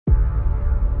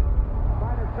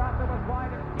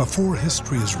Before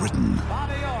history is written,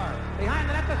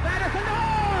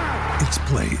 it's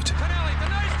played.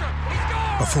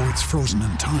 Before it's frozen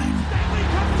in time,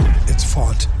 it's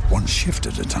fought one shift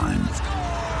at a time.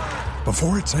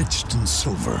 Before it's etched in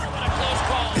silver,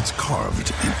 it's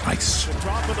carved in ice.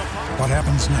 What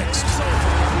happens next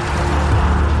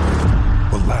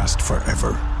will last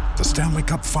forever. The Stanley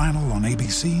Cup Final on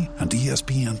ABC and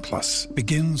ESPN Plus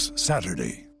begins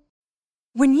Saturday.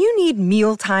 When you need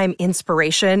mealtime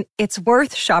inspiration, it's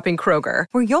worth shopping Kroger,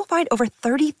 where you'll find over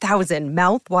 30,000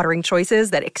 mouth-watering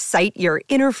choices that excite your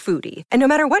inner foodie. And no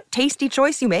matter what tasty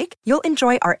choice you make, you'll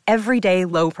enjoy our everyday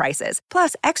low prices,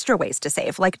 plus extra ways to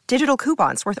save, like digital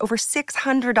coupons worth over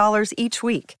 $600 each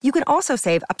week. You can also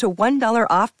save up to $1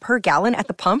 off per gallon at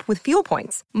the pump with fuel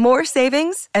points. More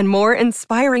savings and more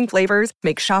inspiring flavors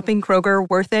make shopping Kroger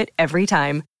worth it every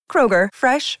time. Kroger,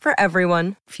 fresh for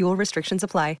everyone. Fuel restrictions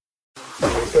apply.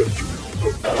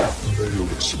 The Pat Mayo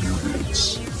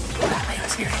Experience. Pat Mayo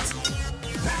Experience.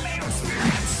 Pat Mayo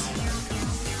Experience.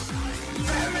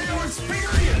 Pat Mayo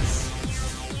Experience.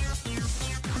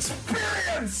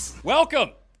 Experience. Welcome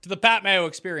to the Pat Mayo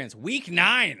Experience. Week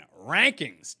 9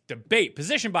 rankings, debate,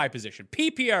 position by position,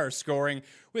 PPR scoring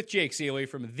with Jake Seeley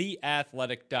from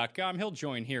theathletic.com. He'll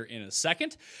join here in a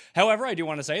second. However, I do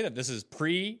want to say that this is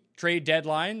pre-trade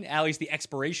deadline, at least the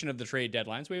expiration of the trade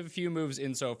deadlines. We have a few moves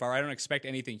in so far. I don't expect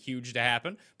anything huge to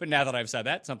happen, but now that I've said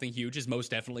that, something huge is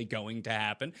most definitely going to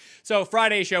happen. So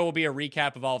Friday's show will be a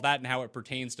recap of all of that and how it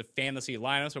pertains to fantasy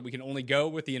lineups, but we can only go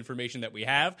with the information that we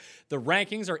have. The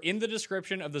rankings are in the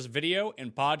description of this video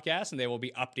and podcast, and they will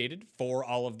be updated for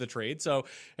all of the trades. So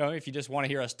if you just want to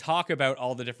hear us talk about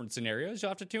all the different scenarios, you'll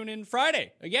have to tune in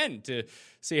Friday again to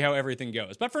see how everything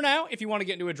goes. But for now, if you want to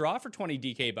get into a draw for 20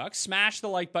 DK bucks, smash the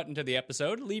like button to the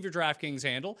episode, leave your DraftKings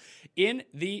handle in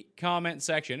the comment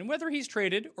section. And whether he's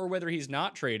traded or whether he's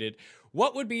not traded,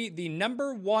 what would be the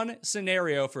number one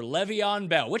scenario for Le'Veon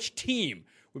Bell? Which team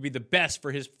would be the best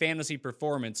for his fantasy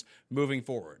performance moving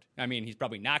forward? I mean, he's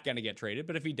probably not going to get traded,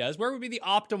 but if he does, where would be the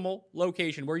optimal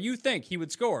location where you think he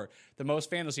would score the most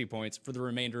fantasy points for the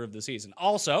remainder of the season?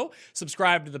 Also,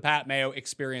 subscribe to the Pat Mayo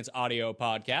Experience audio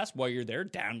podcast. While you're there,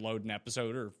 download an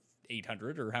episode or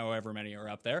 800 or however many are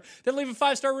up there. Then leave a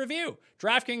 5-star review.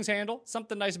 DraftKings handle,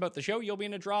 something nice about the show. You'll be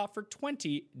in a draw for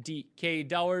 20 DK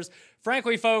dollars.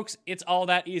 Frankly, folks, it's all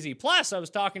that easy. Plus, I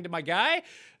was talking to my guy,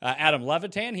 Adam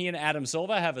Levitan. He and Adam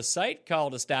Silva have a site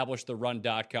called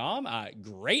EstablishTheRun.com.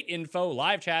 Great info,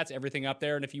 live chats, everything up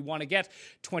there. And if you want to get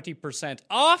 20%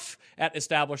 off at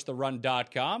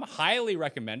EstablishTheRun.com, highly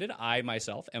recommended. I,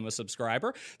 myself, am a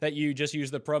subscriber. That you just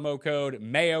use the promo code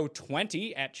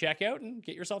MAYO20 at checkout and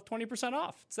get yourself 20%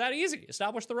 off. It's that easy.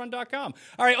 EstablishTheRun.com.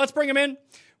 All right, let's bring him in.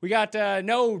 We got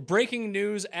no breaking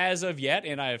news as of yet,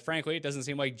 and frankly, it doesn't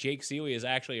seem like Jake Seeley is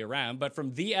actually around, but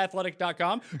from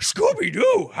theathletic.com,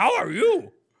 Scooby-Doo, how are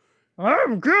you?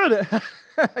 I'm good.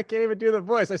 I can't even do the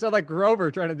voice. I sound like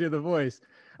Grover trying to do the voice.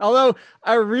 Although,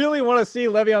 I really want to see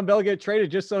Le'Veon Bell get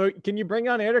traded, just so, can you bring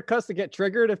on Andercuss to get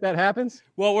triggered if that happens?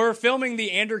 Well, we're filming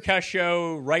the Andercuss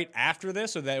show right after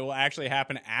this, so that will actually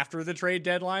happen after the trade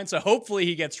deadline. So hopefully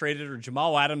he gets traded, or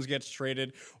Jamal Adams gets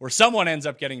traded, or someone ends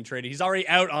up getting traded. He's already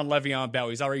out on Le'Veon Bell.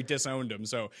 He's already disowned him.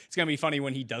 So it's going to be funny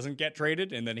when he doesn't get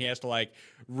traded, and then he has to,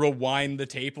 rewind the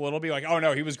tape a little, be like, oh,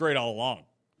 no, he was great all along.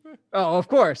 Oh, of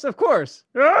course. I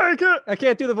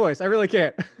can't do the voice. I really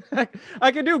can't.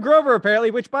 I can do Grover,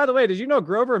 apparently, which, by the way, did you know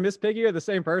Grover and Miss Piggy are the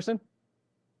same person?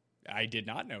 I did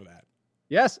not know that.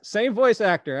 Yes, same voice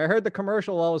actor. I heard the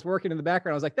commercial while I was working in the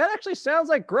background. I was like, that actually sounds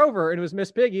like Grover, and it was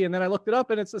Miss Piggy, and then I looked it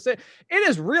up, and it's the same. It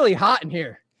is really hot in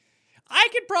here. I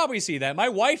could probably see that. My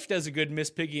wife does a good Miss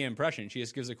Piggy impression. She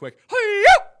just gives a quick, hey,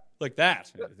 like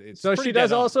that. So she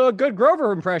does also a good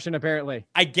Grover impression, apparently.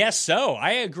 I guess so.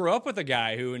 I grew up with a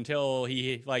guy who, until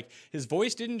he, his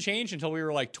voice didn't change until we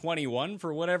were 21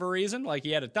 for whatever reason.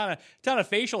 He had a ton of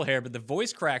facial hair, but the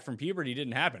voice crack from puberty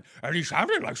didn't happen. And he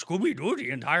sounded like Scooby-Doo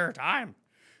the entire time.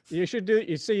 You should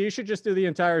just do the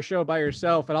entire show by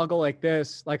yourself, and I'll go like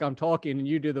this, like I'm talking, and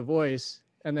you do the voice.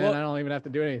 And then I don't even have to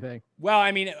do anything. Well,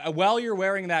 I mean, while you're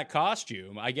wearing that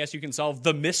costume, I guess you can solve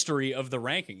the mystery of the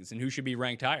rankings and who should be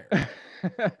ranked higher.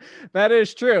 That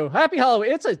is true. Happy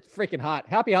Halloween. It's a freaking hot.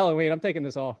 Happy Halloween. I'm taking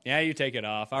this off. Yeah, you take it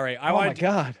off. All right. My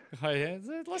God.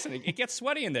 Listen, it gets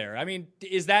sweaty in there. I mean,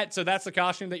 so that's the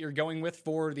costume that you're going with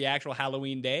for the actual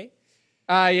Halloween day?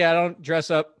 Yeah, I don't dress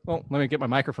up. Well, let me get my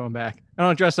microphone back. I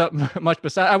don't dress up much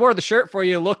besides. I wore the shirt for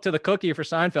you. Look to the cookie for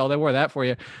Seinfeld. I wore that for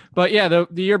you. But yeah, the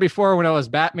year before when I was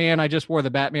Batman, I just wore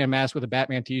the Batman mask with a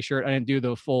Batman t-shirt. I didn't do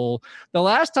the full. The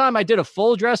last time I did a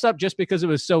full dress up just because it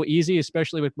was so easy,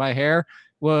 especially with my hair,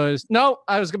 I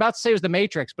was about to say it was The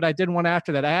Matrix, but I did one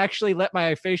after that. I actually let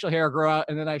my facial hair grow out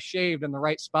and then I shaved in the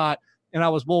right spot and I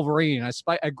was Wolverine.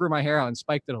 I grew my hair out and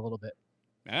spiked it a little bit.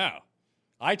 Oh.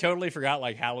 I totally forgot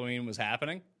like Halloween was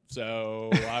happening. So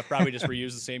I probably just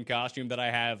reused the same costume that I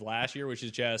have last year, which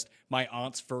is just my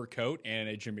aunt's fur coat and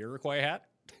a Jamiroquai hat.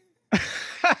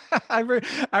 I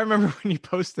remember when you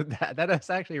posted that. That is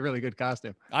actually a really good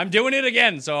costume. I'm doing it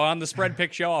again. So on the Spread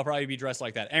Pick show, I'll probably be dressed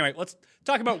like that. Anyway, let's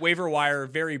talk about waiver wire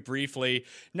very briefly.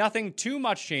 Nothing too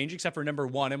much change except for number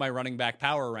 1 in my running back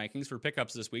power rankings for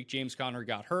pickups this week. James Conner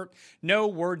got hurt. No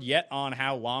word yet on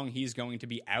how long he's going to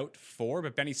be out for,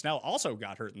 but Benny Snell also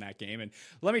got hurt in that game. And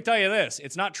let me tell you this,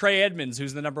 it's not Trey Edmonds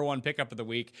who's the number 1 pickup of the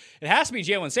week. It has to be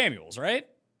Jaylen Samuels, right?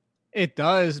 It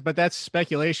does, but that's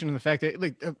speculation in the fact that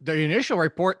like, the initial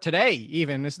report today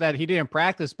even is that he didn't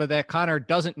practice, but that Conner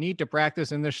doesn't need to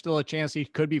practice, and there's still a chance he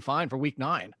could be fine for week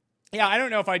 9. Yeah, I don't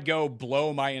know if I'd go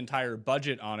blow my entire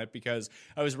budget on it because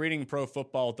I was reading Pro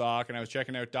Football Doc and I was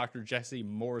checking out Dr. Jesse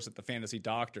Morse at the Fantasy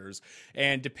Doctors.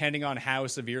 And depending on how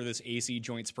severe this AC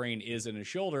joint sprain is in his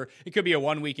shoulder, it could be a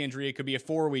 1-week injury, it could be a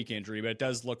 4-week injury, but it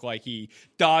does look like he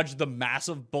dodged the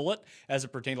massive bullet as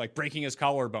it pertained to like breaking his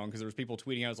collarbone because there was people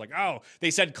tweeting out, it's like, oh,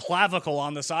 they said clavicle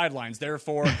on the sidelines,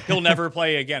 therefore he'll never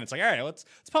play again. It's like, all right, let's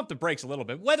pump the brakes a little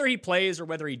bit. Whether he plays or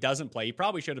whether he doesn't play, he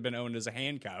probably should have been owned as a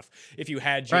handcuff if you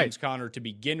had James Conner to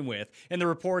begin with. And the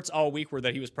reports all week were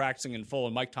that he was practicing in full,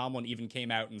 and Mike Tomlin even came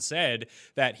out and said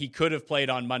that he could have played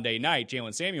on Monday night,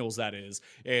 Jaylen Samuels that is.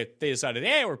 They decided,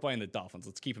 hey, we're playing the Dolphins,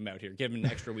 let's keep him out here, give him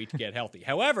an extra week to get healthy.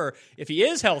 However, if he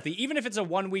is healthy, even if it's a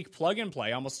 1-week plug and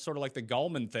play, almost sort of like the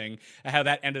Gallman thing, how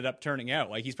that ended up turning out,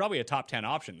 like he's probably a top 10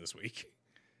 option this week.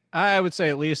 I would say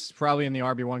at least probably in the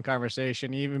RB1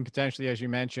 conversation, even potentially, as you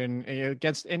mentioned,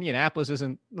 against Indianapolis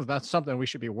that's something we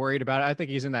should be worried about. I think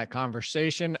he's in that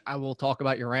conversation. I will talk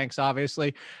about your ranks,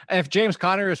 obviously. If James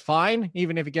Conner is fine,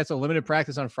 even if he gets a limited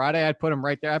practice on Friday, I'd put him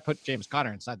right there. I'd put James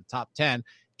Conner inside the top 10,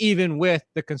 even with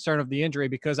the concern of the injury,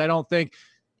 because I don't think,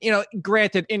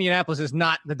 granted, Indianapolis is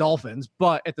not the Dolphins,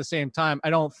 but at the same time, I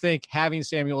don't think having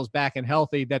Samuels back and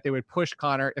healthy that they would push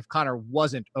Conner if Conner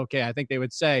wasn't okay. I think they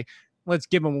would say, let's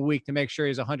give him a week to make sure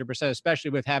he's 100%,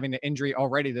 especially with having the injury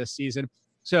already this season.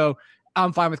 So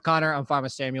I'm fine with Conner. I'm fine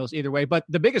with Samuels either way. But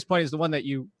the biggest point is the one that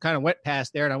you kind of went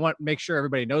past there, and I want to make sure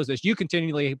everybody knows this. You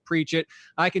continually preach it.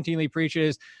 I continually preach it,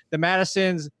 is the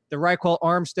Madisons, the Reichwell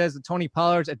Armsteads, the Tony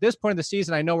Pollards. At this point of the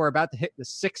season, I know we're about to hit the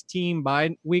 6-team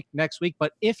bye week next week,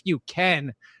 but if you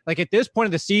can, like at this point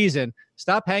of the season,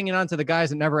 stop hanging on to the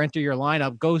guys that never enter your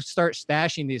lineup. Go start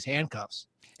stashing these handcuffs.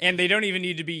 And they don't even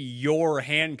need to be your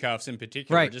handcuffs in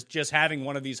particular, right? Just having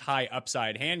one of these high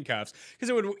upside handcuffs, because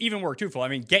it would even work twofold. I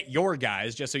mean, get your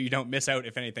guys just so you don't miss out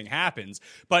if anything happens.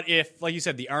 But if, like you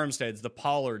said, the Armsteads, the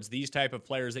Pollards, these type of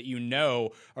players that you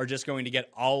know are just going to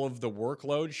get all of the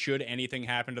workload should anything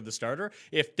happen to the starter.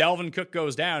 If Dalvin Cook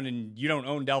goes down and you don't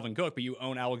own Dalvin Cook, but you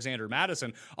own Alexander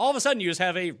Mattison, all of a sudden you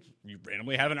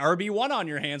randomly have an RB1 on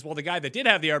your hands, while the guy that did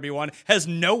have the RB1 has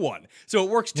no one. So it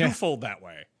works twofold that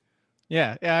way.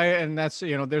 Yeah, and that's,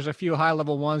 there's a few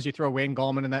high-level ones. You throw Wayne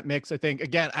Gallman in that mix. I think,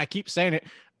 again, I keep saying it,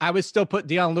 I would still put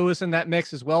Dion Lewis in that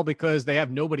mix as well because they have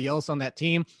nobody else on that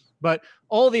team. But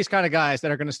all these kind of guys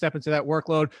that are going to step into that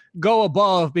workload go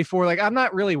above before, like, I'm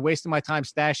not really wasting my time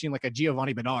stashing like a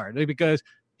Giovanni Bernard because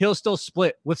he'll still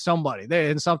split with somebody.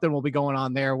 And something will be going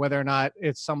on there, whether or not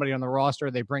it's somebody on the roster,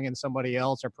 they bring in somebody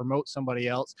else or promote somebody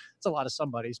else. It's a lot of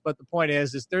somebodies. But the point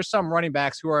is there's some running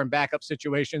backs who are in backup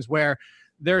situations where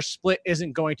their split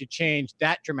isn't going to change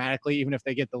that dramatically, even if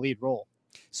they get the lead role.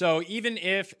 So even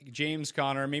if James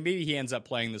Conner, maybe he ends up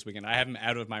playing this weekend. I have him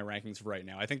out of my rankings for right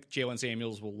now. I think Jaylen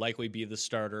Samuels will likely be the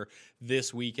starter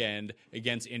this weekend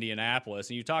against Indianapolis.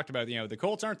 And you talked about, the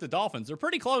Colts aren't the Dolphins. They're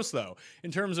pretty close, though.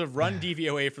 In terms of run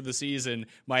DVOA for the season,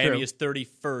 Miami is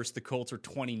 31st. The Colts are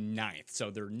 29th.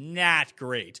 So they're not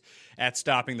great at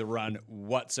stopping the run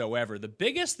whatsoever. The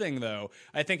biggest thing, though,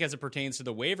 I think as it pertains to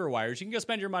the waiver wires, you can go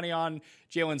spend your money on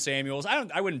Jaylen Samuels.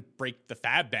 I wouldn't break the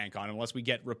fab bank on him unless we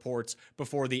get reports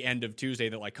before before the end of Tuesday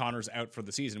that like Connor's out for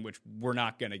the season, which we're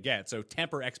not going to get. So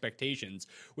temper expectations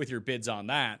with your bids on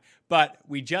that. But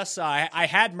we just saw, I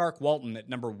had Mark Walton at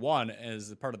number 1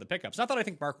 as part of the pickups. Not that I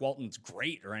think Mark Walton's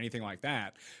great or anything like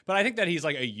that, but I think that he's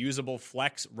like a usable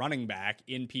flex running back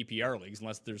in PPR leagues,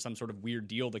 unless there's some sort of weird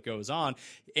deal that goes on.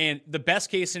 And the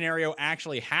best case scenario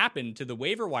actually happened to the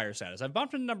waiver wire status. I've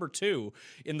bumped him to number 2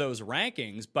 in those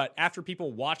rankings, but after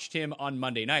people watched him on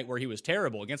Monday night where he was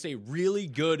terrible against a really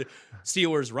good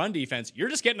Steelers run defense, you're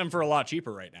just getting him for a lot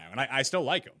cheaper right now. And I still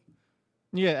like him.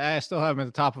 Yeah, I still have him at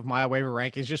the top of my waiver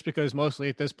rankings just because mostly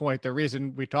at this point, the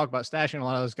reason we talk about stashing a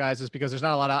lot of those guys is because there's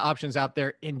not a lot of options out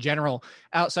there in general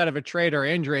outside of a trade or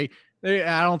injury.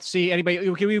 I don't see anybody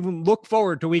who can even look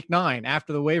forward to week 9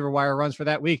 after the waiver wire runs for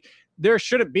that week. There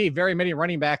shouldn't be very many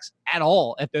running backs at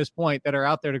all at this point that are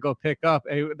out there to go pick up.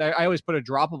 I always put a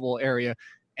droppable area.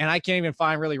 And I can't even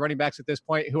find really running backs at this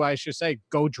point who I should say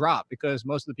go drop, because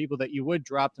most of the people that you would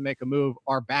drop to make a move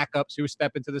are backups who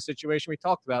step into the situation we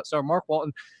talked about. So Mark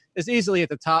Walton is easily at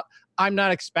the top. I'm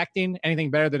not expecting anything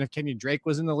better than if Kenyon Drake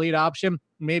was in the lead option,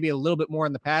 maybe a little bit more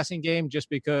in the passing game, just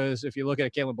because if you look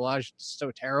at Kalen Ballage, it's so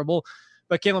terrible.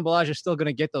 But Kalen Ballage is still going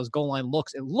to get those goal line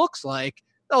looks, it looks like,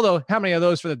 although how many of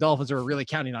those for the Dolphins are really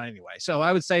counting on anyway? So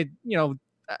I would say,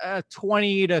 a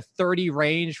 20 to 30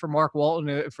 range for Mark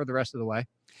Walton for the rest of the way.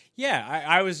 Yeah,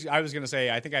 I was going to say,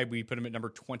 I think we put him at number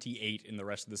 28 in the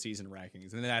rest of the season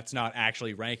rankings, and that's not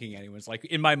actually ranking anyone. It's like,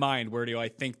 in my mind, where do I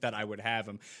think that I would have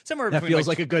him? Somewhere that between feels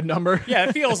like a good number. Yeah,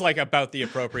 it feels like about the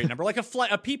appropriate number, like a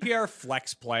PPR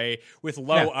flex play with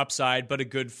low upside but a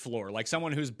good floor, like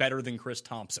someone who's better than Chris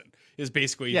Thompson is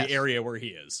basically the area where he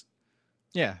is.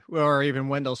 Yeah, or even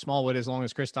Wendell Smallwood as long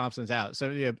as Chris Thompson's out.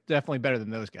 So, yeah, definitely better than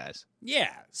those guys.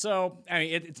 Yeah, so, I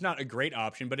mean, it's not a great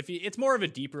option, but it's more of a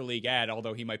deeper league ad,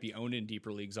 although he might be owned in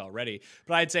deeper leagues already.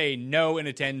 But I'd say no in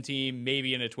a 10-team,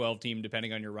 maybe in a 12-team,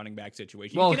 depending on your running back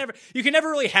situation. Well, you can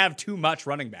never really have too much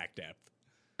running back depth.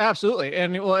 Absolutely.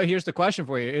 And well, here's the question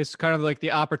for you. It's kind of like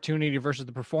the opportunity versus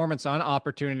the performance on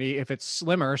opportunity if it's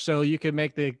slimmer. So you could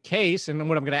make the case, and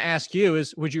what I'm going to ask you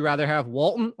is, would you rather have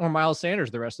Walton or Miles Sanders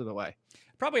the rest of the way?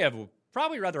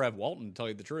 Probably rather have Walton, to tell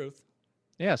you the truth.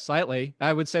 Yeah, slightly.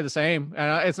 I would say the same.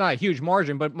 It's not a huge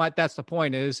margin, but that's the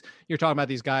point is you're talking about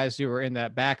these guys who are in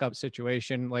that backup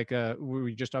situation, like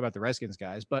we just talked about the Redskins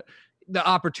guys, but the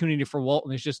opportunity for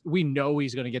Walton is just, we know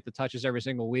he's going to get the touches every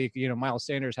single week. Miles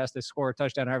Sanders has to score a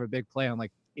touchdown or have a big play on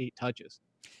like 8 touches.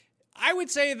 I would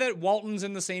say that Walton's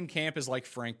in the same camp as like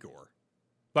Frank Gore,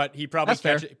 but he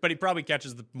probably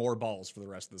catches more balls for the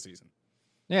rest of the season.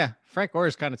 Yeah, Frank Gore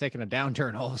is kind of taking a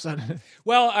downturn all of a sudden.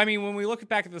 Well, I mean, when we look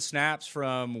back at the snaps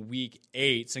from week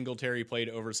 8, Singletary played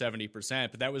over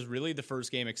 70%, but that was really the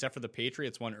first game, except for the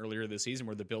Patriots one earlier this season,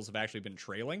 where the Bills have actually been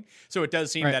trailing. So it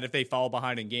does seem that if they fall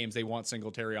behind in games, they want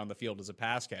Singletary on the field as a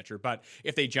pass catcher. But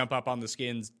if they jump up on the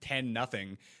Skins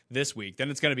 10-0 this week, then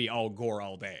it's going to be all Gore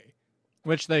all day.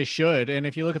 Which they should. And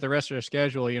if you look at the rest of their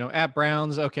schedule, at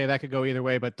Browns, okay, that could go either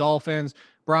way. But Dolphins,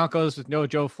 Broncos with no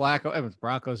Joe Flacco,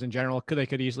 Broncos in general, they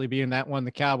could easily be in that one.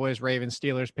 The Cowboys, Ravens,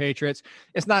 Steelers, Patriots.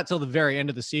 It's not till the very end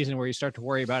of the season where you start to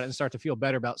worry about it and start to feel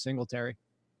better about Singletary.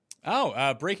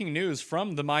 Breaking news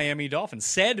from the Miami Dolphins.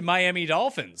 Said Miami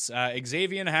Dolphins.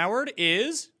 Xavier Howard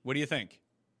is, what do you think?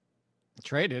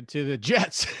 Traded to the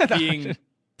Jets. Being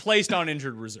placed on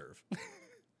injured reserve.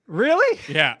 Really?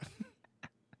 Yeah.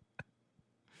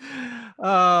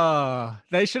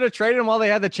 They should have traded him while they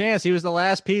had the chance. He was the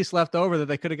last piece left over that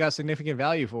they could have got significant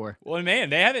value for. Well, man,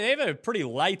 they have a pretty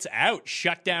lights out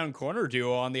shutdown corner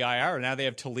duo on the IR. Now they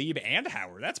have Talib and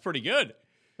Howard. That's pretty good.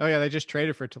 Oh yeah, they just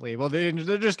traded for Talib. Well, they're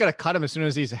just gonna cut him as soon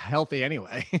as he's healthy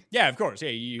anyway. Yeah, of course. Yeah,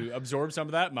 you absorb some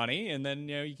of that money, and then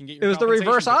you can get your. It was the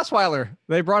reverse Osweiler.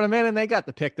 They brought him in, and they got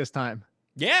the pick this time.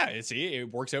 Yeah, it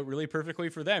works out really perfectly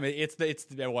for them.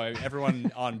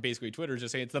 Everyone on basically Twitter is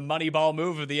just saying it's the Moneyball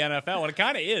move of the NFL, and it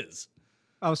kind of is.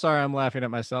 I'm sorry, I'm laughing at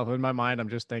myself. In my mind, I'm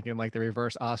just thinking like the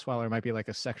reverse Osweiler might be like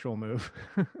a sexual move.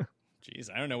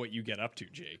 Jeez, I don't know what you get up to,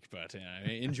 Jake, but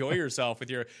enjoy yourself with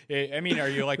your. I mean, are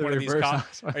you like one of these?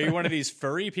 Are you one of these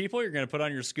furry people? You're going to put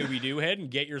on your Scooby-Doo head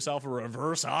and get yourself a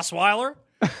reverse Osweiler?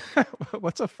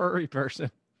 What's a furry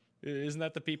person? Isn't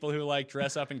that the people who like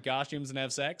dress up in costumes and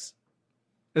have sex?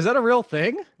 Is that a real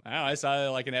thing? I saw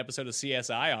like an episode of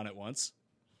CSI on it once.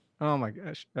 Oh my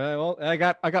gosh! Well, I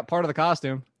got part of the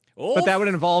costume, but that would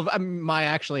involve my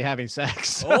actually having sex.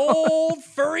 So. Old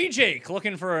furry Jake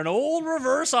looking for an old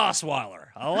reverse Osweiler.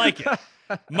 I like it.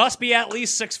 Must be at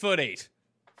least 6'8".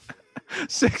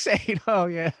 6'8". Oh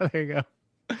yeah, there you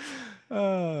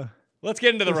go. Let's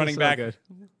get into the running back. Good.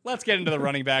 Let's get into the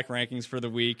running back rankings for the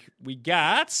week. We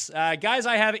got guys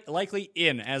I have likely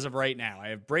in as of right now. I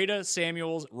have Breda,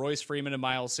 Samuels, Royce Freeman, and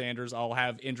Miles Sanders. All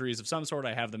have injuries of some sort.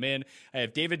 I have them in. I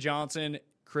have David Johnson,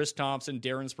 Chris Thompson,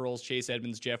 Darren Sproles, Chase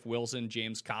Edmonds, Jeff Wilson,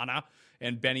 James Conner,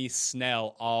 and Benny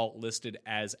Snell all listed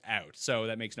as out. So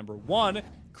that makes number 1,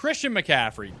 Christian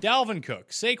McCaffrey, Dalvin Cook,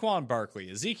 Saquon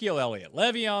Barkley, Ezekiel Elliott,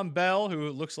 Le'Veon Bell,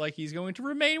 who looks like he's going to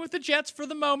remain with the Jets for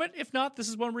the moment. If not, this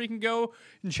is one where you can go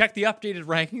and check the updated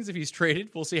rankings if he's traded.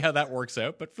 We'll see how that works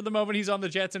out. But for the moment, he's on the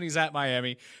Jets and he's at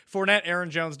Miami. Fournette,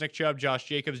 Aaron Jones, Nick Chubb, Josh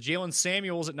Jacobs, Jalen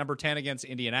Samuels at number 10 against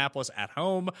Indianapolis at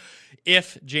home.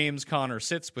 If James Conner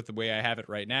sits with the way I have it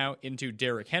right now, into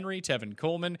Derrick Henry, Tevin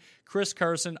Coleman, Chris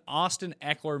Carson, Austin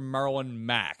Eckler, Marlon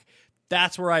Mack.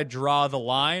 That's where I draw the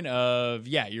line of,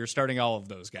 you're starting all of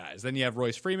those guys. Then you have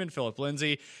Royce Freeman, Phillip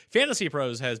Lindsay. Fantasy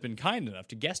Pros has been kind enough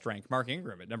to guest rank Mark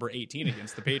Ingram at number 18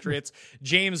 against the Patriots.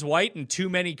 James White and Too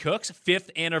Many Cooks,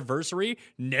 5th anniversary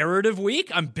narrative week.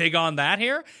 I'm big on that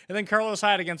here. And then Carlos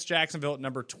Hyde against Jacksonville at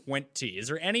number 20. Is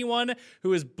there anyone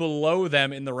who is below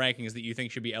them in the rankings that you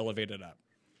think should be elevated up?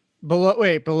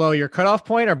 Below your cutoff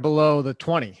point or below the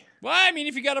 20? Well, I mean,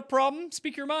 if you got a problem,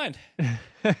 speak your mind.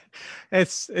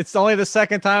 It's only the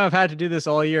second time I've had to do this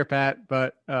all year, Pat,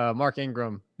 but Mark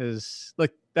Ingram is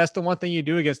that's the one thing you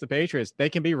do against the Patriots. They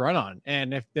can be run on.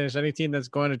 And if there's any team that's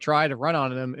going to try to run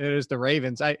on them, it is the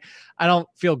Ravens. I don't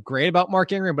feel great about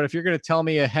Mark Ingram, but if you're going to tell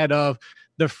me ahead of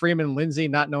the Freeman Lindsay,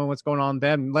 not knowing what's going on with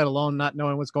them, let alone not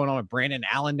knowing what's going on with Brandon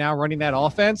Allen now running that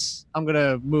offense, I'm going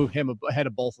to move him ahead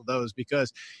of both of those,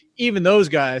 because even those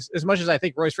guys, as much as I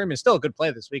think Royce Freeman is still a good play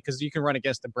this week because you can run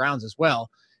against the Browns as well,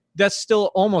 that's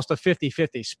still almost a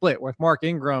 50-50 split. With Mark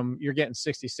Ingram, you're getting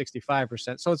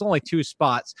 60-65%. So it's only 2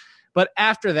 spots. But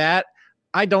after that,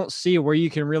 I don't see where you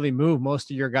can really move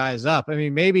most of your guys up. I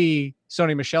mean, maybe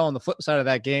Sony Michel on the flip side of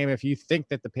that game, if you think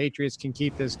that the Patriots can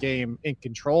keep this game in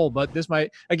control. But this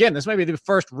might be the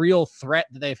first real threat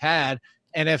that they've had.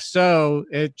 And if so,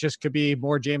 it just could be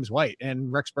more James White,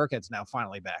 and Rex Burkhead's now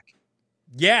finally back.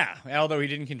 Yeah, although he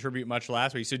didn't contribute much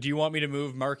last week. So do you want me to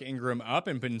move Mark Ingram up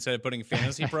and instead of putting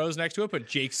Fantasy Pros next to it, put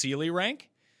Jake Seeley rank?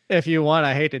 If you want,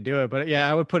 I hate to do it, but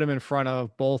I would put him in front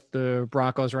of both the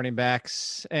Broncos running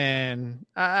backs, and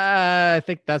I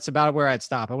think that's about where I'd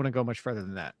stop. I wouldn't go much further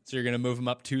than that. So you're going to move him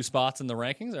up 2 spots in the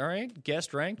rankings? All right,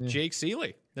 guest rank, Jake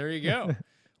Seeley. There you go.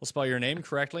 We'll spell your name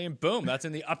correctly, and boom, that's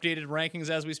in the updated rankings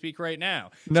as we speak right now.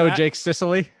 No Jake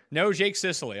Sicily? No Jake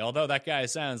Sicily, although that guy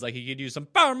sounds like he could use some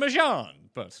Parmesan.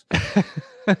 But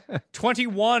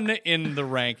 21 in the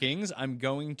rankings, I'm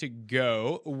going to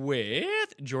go with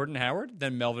Jordan Howard,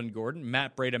 then Melvin Gordon,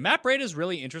 Matt Breda. Matt Breda is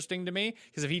really interesting to me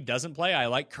because if he doesn't play, I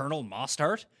like Colonel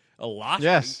Mostart a lot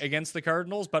against the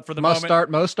Cardinals. But for the moment,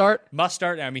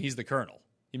 Mostart, I mean, he's the Colonel.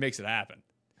 He makes it happen.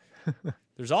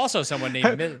 There's also someone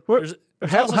named...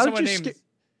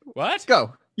 What?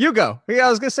 Go. You go. I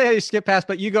was going to say how you skip past,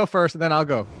 but you go first, and then I'll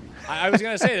go. I was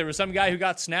going to say there was some guy who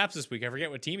got snaps this week. I forget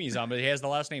what team he's on, but he has the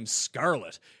last name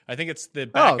Scarlett. I think it's the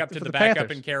backup to the backup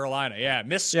Panthers in Carolina. Yeah,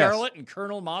 Miss Scarlett and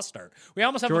Colonel Mostart. We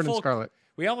almost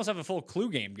have a full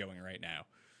clue game going right now.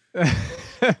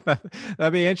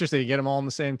 That'd be interesting to get them all on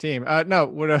the same team. No,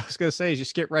 what I was going to say is you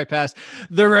skip right past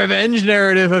the revenge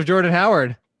narrative of Jordan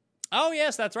Howard. Oh,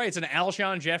 yes, that's right. It's an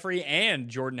Alshon Jeffrey and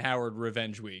Jordan Howard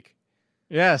revenge week.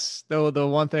 Yes, though the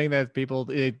one thing that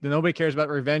nobody cares about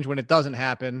revenge when it doesn't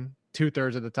happen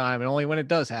 2/3 of the time, and only when it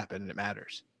does happen, it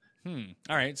matters. All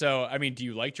right. So, I mean, do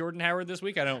you like Jordan Howard this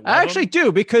week? I actually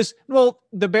do, because,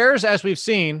 the Bears, as we've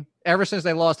seen, ever since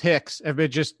they lost Hicks, have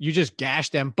been you just gash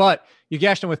them, but you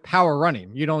gash them with power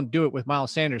running. You don't do it with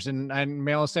Miles Sanders. And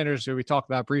Miles Sanders, who we talked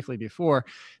about briefly before,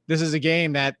 this is a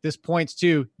game that this points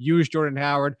to use Jordan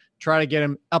Howard, try to get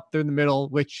him up through the middle,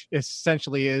 which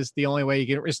essentially is the only way you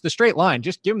get. It's the straight line.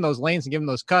 Just give him those lanes and give him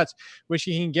those cuts, which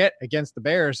he can get against the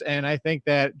Bears. And I think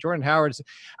that Jordan Howard's,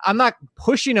 I'm not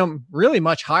pushing him really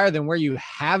much higher than where you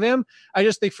have him. I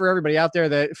just think for everybody out there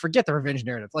that forget the revenge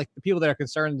narrative, like the people that are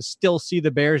concerned to still see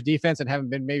the Bears defense and haven't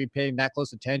been maybe paying that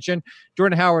close attention,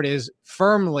 Jordan Howard is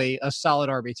firmly a solid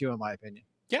RB2 in my opinion.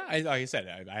 Yeah, like I said,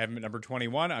 I have him at number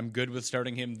 21. I'm good with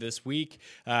starting him this week.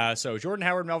 So Jordan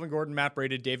Howard, Melvin Gordon, Matt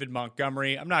Breda, David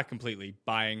Montgomery. I'm not completely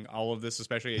buying all of this,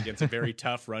 especially against a very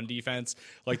tough run defense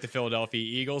like the Philadelphia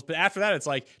Eagles. But after that, it's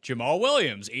like Jamal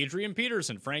Williams, Adrian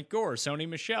Peterson, Frank Gore, Sony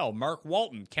Michel, Mark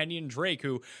Walton, Kenyon Drake,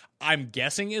 who I'm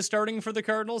guessing is starting for the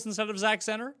Cardinals instead of Zach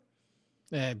Center.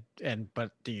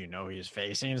 But do you know who he's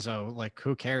facing? So,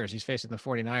 who cares? He's facing the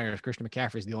 49ers. Christian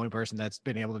McCaffrey's the only person that's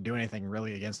been able to do anything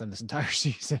really against them this entire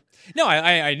season. No,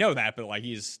 I know that, but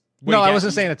he's No, I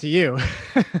wasn't saying it to you.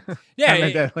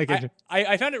 Yeah,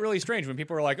 I found it really strange when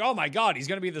people were like, "Oh my God, he's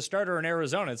going to be the starter in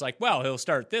Arizona." It's like, well, he'll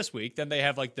start this week. Then they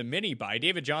have like the mini bye.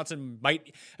 David Johnson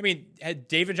might. I mean,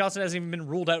 David Johnson hasn't even been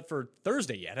ruled out for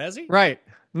Thursday yet, has he? Right.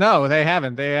 No, they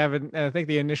haven't. They haven't. I think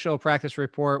the initial practice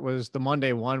report was the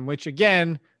Monday one, which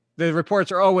again, the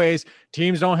reports are always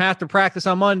teams don't have to practice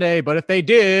on Monday, but if they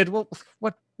did, well,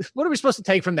 what are we supposed to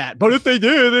take from that? But if they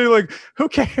did, they're like, who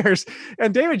cares?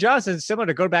 And David Johnson is similar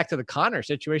to go back to the Connor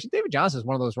situation. David Johnson is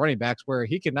one of those running backs where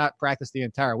he cannot practice the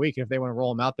entire week. If they want to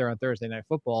roll him out there on Thursday Night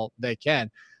Football, they can.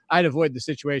 I'd avoid the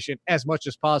situation as much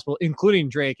as possible, including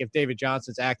Drake, if David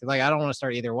Johnson's active. Like, I don't want to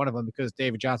start either one of them because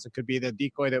David Johnson could be the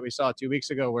decoy that we saw 2 weeks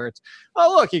ago where it's,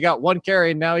 oh, look, he got one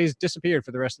carry and now he's disappeared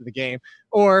for the rest of the game.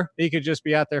 Or he could just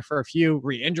be out there for a few,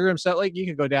 re-injure himself. Like, you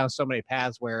could go down so many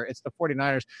paths where it's the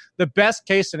 49ers. The best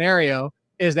case scenario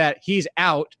is that he's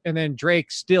out and then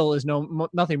Drake still is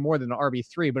nothing more than an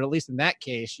RB3. But at least in that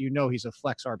case, you know he's a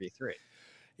flex RB3.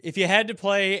 If you had to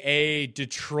play a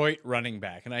Detroit running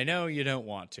back, and I know you don't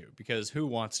want to because who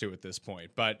wants to at this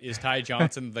point, but is Ty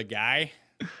Johnson the guy?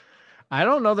 I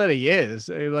don't know that he is.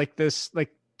 Like the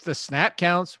snap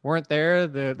counts weren't there.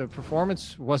 The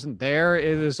performance wasn't there.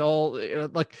 It is all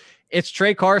like it's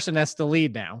Trey Carson that's the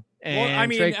lead now. And well,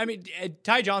 I mean,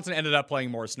 Ty Johnson ended up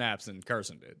playing more snaps than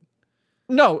Carson did.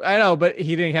 No, I know, but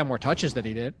he didn't have more touches than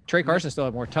he did. Trey Carson still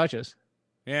had more touches.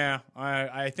 Yeah,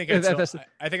 I think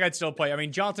I'd still play. I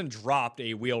mean, Johnson dropped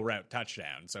a wheel route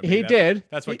touchdown, so he did.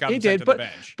 That's what got him sent to the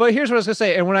bench. But here's what I was gonna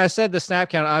say. And when I said the snap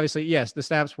count, obviously, yes, the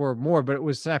snaps were more, but it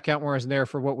was snap count wasn't there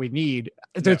for what we need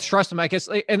to trust him. I guess.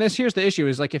 And here's the issue: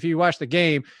 is like if you watch the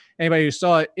game, anybody who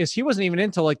saw it, is he wasn't even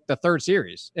into like the third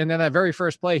series, and then that very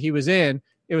first play he was in.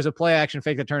 It was a play action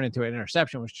fake that turned into an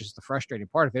interception, which is just the frustrating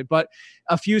part of it. But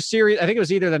a few series, I think it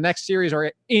was either the next series or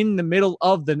in the middle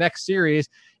of the next series,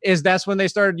 that's when they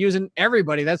started using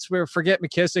everybody. That's where forget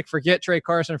McKissick, forget Trey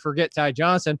Carson, forget Ty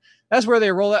Johnson. That's where they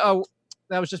roll it. Oh,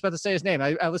 I was just about to say his name.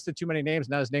 I listed too many names.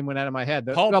 Now his name went out of my head.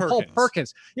 Paul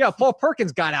Perkins. Yeah, Paul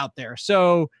Perkins got out there.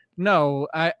 So, no,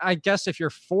 I guess if you're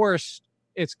forced,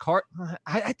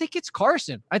 I think it's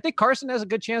Carson. I think Carson has a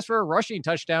good chance for a rushing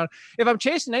touchdown. If I'm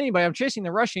chasing anybody, I'm chasing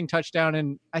the rushing touchdown,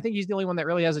 and I think he's the only one that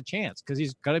really has a chance because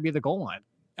he's going to be the goal line.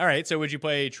 All right, so would you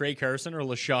play Trey Carson or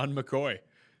LaShawn McCoy?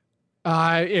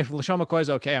 If LaShawn McCoy's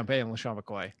okay, I'm paying LaShawn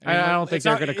McCoy. I don't think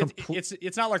they're going to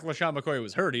It's not like LaShawn McCoy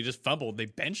was hurt. He just fumbled. They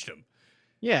benched him.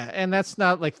 Yeah, and that's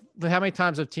not like how many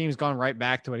times have teams gone right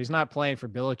back to it. He's not playing for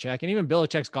Belichick, and even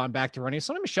Belichick's gone back to running.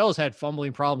 Sonny Michel's had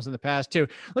fumbling problems in the past too.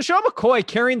 LaShawn McCoy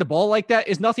carrying the ball like that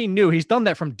is nothing new. He's done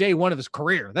that from day one of his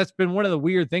career. That's been one of the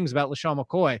weird things about LaShawn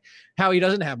McCoy, how he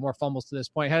doesn't have more fumbles to this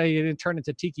point, how he didn't turn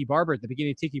into Tiki Barber at the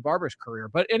beginning of Tiki Barber's career.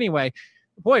 But anyway,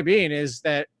 the point being is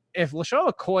that if LaShawn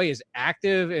McCoy is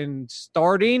active and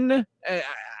starting, I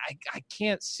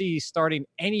can't see starting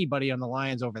anybody on the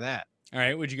Lions over that. All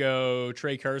right, would you go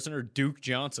Trey Carson or Duke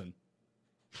Johnson?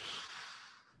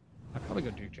 I'd probably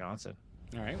go Duke Johnson.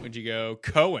 All right, would you go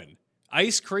Cohen?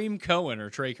 Ice Cream Cohen or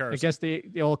Trey Carson? I guess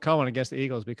the old Cohen against the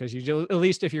Eagles because you at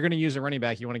least if you're going to use a running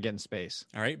back, you want to get in space.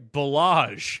 All right,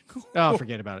 Balaj. Oh,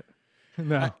 forget about it.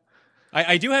 No.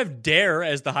 I do have Dare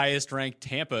as the highest ranked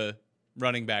Tampa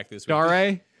running back this week.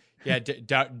 Dare? Yeah,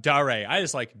 Dare. I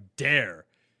just like Dare.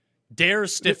 Dare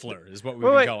Stifler is what we've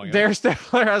been calling him. Dare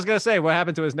Stifler. I was going to say, what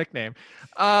happened to his nickname?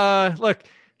 Look,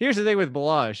 here's the thing with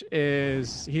Balaj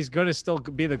is he's going to still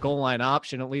be the goal line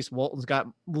option. At least Walton's got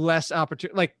less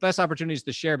opportunities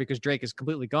to share because Drake is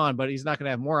completely gone, but he's not going to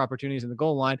have more opportunities in the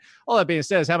goal line. All that being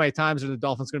said, how many times are the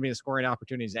Dolphins going to be in scoring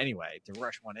opportunities anyway to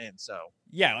rush one in? So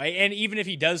yeah, and even if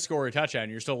he does score a touchdown,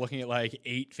 you're still looking at like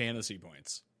 8 fantasy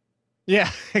points. Yeah,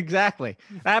 exactly.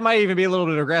 That might even be a little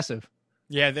bit aggressive.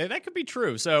 Yeah, that could be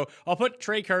true. So I'll put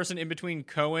Trey Carson in between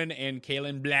Cohen and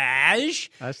Kalen Balaj.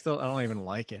 I don't even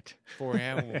like it. What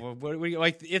do you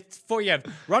like? It's for you have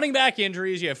running back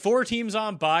injuries. You have 4 teams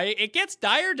on bye. It gets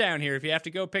dire down here if you have to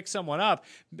go pick someone up.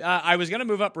 I was gonna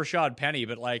move up Rashad Penny,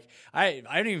 but like I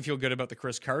don't even feel good about the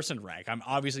Chris Carson rank. I'm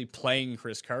obviously playing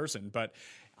Chris Carson, but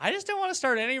I just don't want to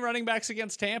start any running backs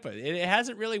against Tampa. It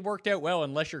hasn't really worked out well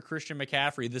unless you're Christian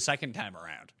McCaffrey the second time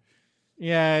around.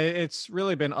 Yeah, it's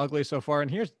really been ugly so far.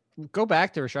 And go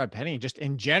back to Rashad Penny just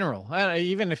in general.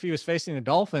 Even if he was facing the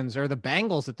Dolphins or the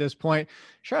Bengals at this point,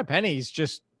 Rashad Penny's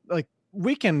just like,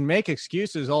 we can make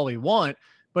excuses all we want,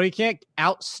 but he can't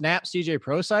out-snap CJ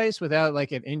Prosise without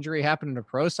like an injury happening to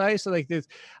Prosise. So like this,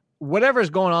 whatever's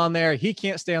going on there, he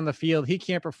can't stay on the field. He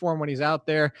can't perform when he's out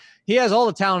there. He has all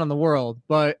the talent in the world,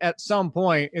 but at some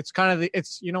point it's kind of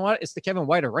it's the Kevin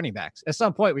White of running backs. At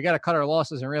some point we got to cut our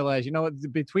losses and realize,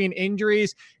 between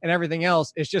injuries and everything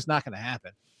else, it's just not going to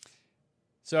happen.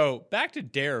 So back to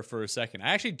Dare for a second.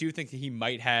 I actually do think that he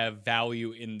might have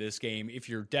value in this game if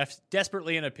you're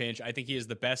desperately in a pinch. I think he is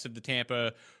the best of the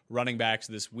Tampa running backs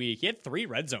this week. He had 3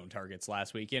 red zone targets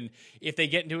last week. And if they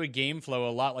get into a game flow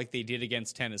a lot like they did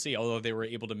against Tennessee, although they were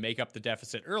able to make up the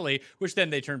deficit early, which then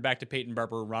they turned back to Peyton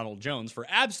Barber and Ronald Jones for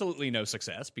absolutely no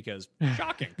success because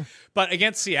shocking. But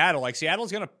against Seattle, like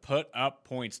Seattle's going to put up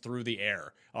points through the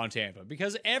air on Tampa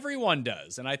because everyone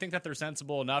does. And I think that they're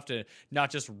sensible enough to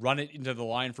not just run it into the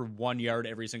line for 1 yard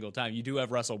every single time. You do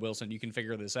have Russell Wilson. You can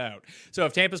figure this out. So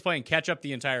if Tampa's playing catch up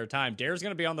the entire time, Dare's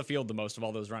going to be on the field the most of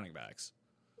all those running backs.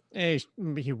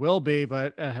 He will be,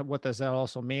 but what does that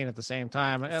also mean at the same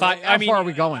time? How far are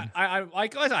we going? I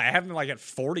have him like at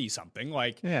 40 something.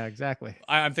 Like, yeah, exactly.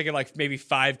 I'm thinking like maybe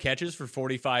 5 catches for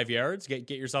 45 yards. Get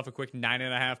yourself a quick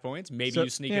 9.5 points. Maybe you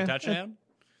sneak a touchdown.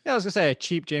 Yeah, I was gonna say a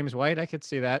cheap James White. I could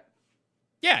see that.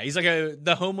 Yeah, he's like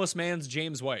the homeless man's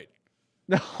James White.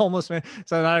 The homeless man.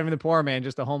 So not even the poor man,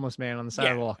 just the homeless man on the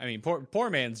side of the wall. I mean, poor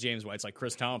man's James White's like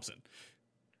Chris Thompson.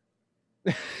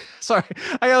 Sorry,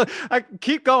 I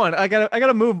keep going. I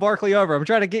gotta move Barkley over. I'm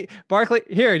trying to get Barkley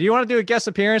here. Do you want to do a guest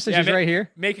appearance? Since he's right here.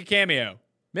 Make a cameo.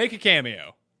 Here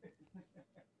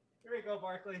we go,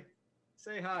 Barkley.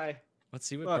 Say hi. Let's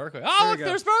see what Barkley. Oh, look,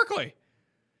 there's Barkley.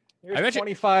 Here's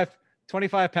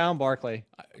 25-pound Barkley.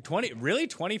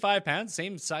 25 pounds,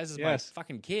 same size as my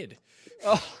fucking kid.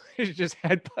 Oh, he just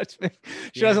headbutts me.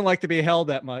 She doesn't like to be held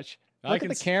that much. Look at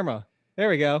the camera. There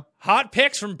we go. Hot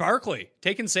picks from Barkley.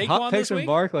 Taking Saquon Hot picks this week? from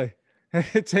Barkley.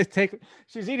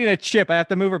 She's eating a chip. I have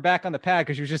to move her back on the pad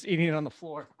because she was just eating it on the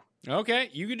floor. Okay,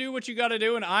 you can do what you got to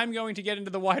do, and I'm going to get into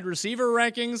the wide receiver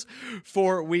rankings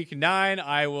for Week 9.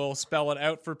 I will spell it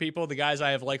out for people. The guys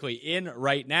I have likely in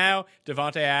right now,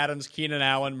 Davante Adams, Keenan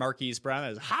Allen, Marquise Brown.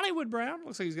 That is Hollywood Brown.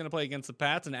 Looks like he's going to play against the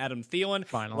Pats, and Adam Thielen.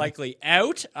 Finally. Likely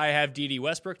out. I have D.D.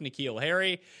 Westbrook, N'Keal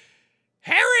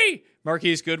Harry,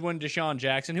 Marquise Goodwin, Deshaun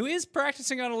Jackson, who is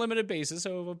practicing on a limited basis,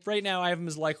 so right now I have him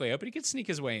as likely out, but he could sneak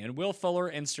his way in. Will Fuller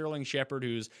and Sterling Shepard,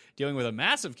 who's dealing with a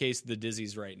massive case of the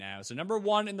dizzies right now. So number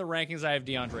 1 in the rankings, I have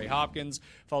DeAndre Hopkins,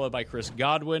 followed by Chris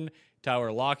Godwin,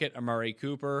 Tyler Lockett, Amari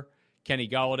Cooper, Kenny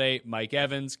Golladay, Mike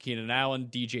Evans, Keenan Allen,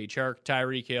 DJ Chark,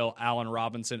 Tyreek Hill, Allen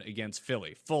Robinson against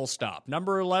Philly. Full stop.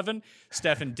 Number 11,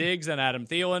 Stefan Diggs and Adam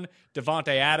Thielen.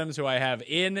 Devontae Adams, who I have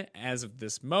in as of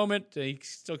this moment. He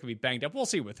still could be banged up. We'll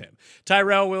see with him.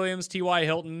 Tyrell Williams, T.Y.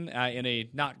 Hilton in a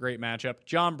not great matchup.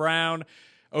 John Brown,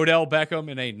 Odell Beckham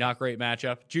in a not great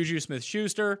matchup. Juju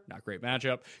Smith-Schuster, not great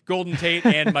matchup. Golden Tate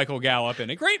and Michael Gallup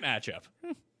in a great matchup.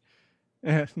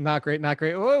 Not great.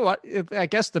 Oh, I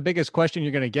guess the biggest question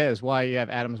you're going to get is why you have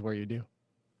Adams where you do.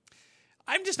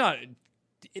 I'm just not.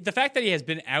 The fact that he has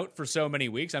been out for so many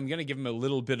weeks, I'm going to give him a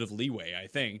little bit of leeway, I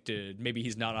think, to maybe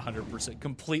he's not 100%,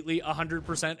 completely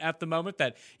 100% at the moment,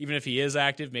 that even if he is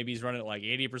active, maybe he's running at like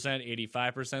 80%,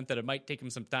 85%, that it might take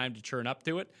him some time to churn up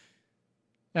to it.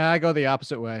 I go the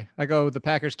opposite way. I go the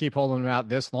Packers keep holding him out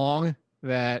this long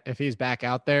that if he's back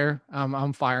out there,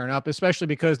 I'm firing up, especially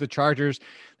because the Chargers,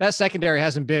 that secondary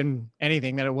hasn't been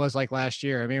anything that it was like last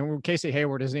year. I mean, Casey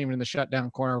Hayward isn't even in the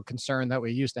shutdown corner concern that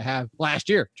we used to have last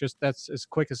year. Just that's as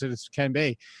quick as it can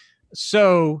be.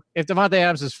 So if Davante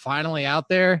Adams is finally out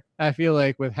there, I feel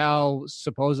like with how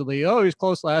supposedly, he's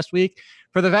close last week,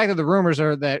 for the fact that the rumors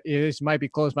are that it might be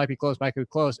close,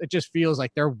 it just feels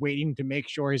like they're waiting to make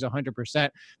sure he's 100%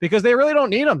 because they really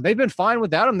don't need him. They've been fine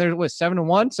without him. They're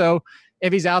 7-1. So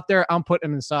if he's out there, I'm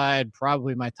putting him inside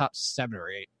probably my top 7 or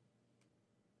 8.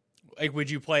 Like, would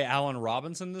you play Allen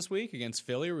Robinson this week against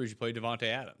Philly, or would you play Davante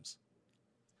Adams?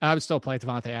 I would still play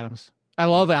Davante Adams. I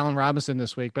love Allen Robinson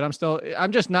this week, but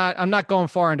I'm not going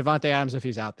far on Davante Adams if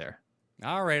he's out there.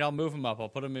 All right, I'll move him up. I'll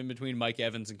put him in between Mike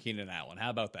Evans and Keenan Allen. How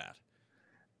about that?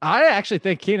 I actually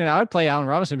think I would play Allen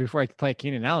Robinson before I could play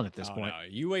Keenan Allen at this point. No,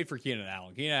 you wait for Keenan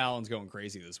Allen. Keenan Allen's going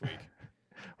crazy this week.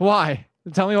 Why?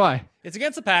 Tell me why. It's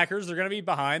against the Packers. They're going to be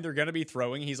behind. They're going to be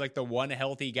throwing. He's like the one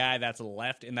healthy guy that's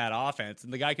left in that offense,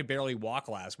 and the guy could barely walk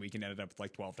last week and ended up with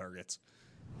like 12 targets.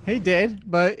 He did,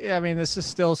 but I mean, this is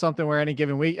still something where any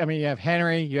given week, I mean, you have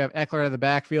Henry, you have Eckler at the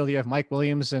backfield, you have Mike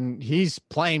Williams, and he's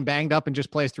playing banged up and just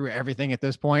plays through everything at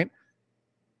this point.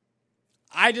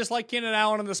 I just like Keenan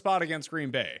Allen in the spot against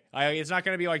Green Bay. It's not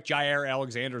going to be like Jair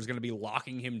Alexander is going to be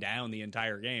locking him down the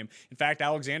entire game. In fact,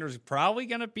 Alexander is probably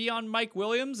going to be on Mike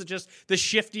Williams. It's just the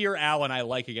shiftier Allen I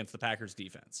like against the Packers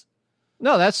defense.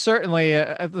 No, that's certainly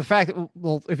the fact.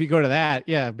 Well, if you go to that,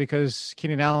 yeah, because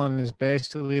Keenan Allen is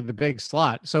basically the big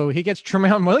slot. So he gets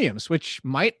Tremaine Williams, which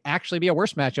might actually be a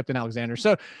worse matchup than Alexander.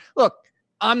 So look,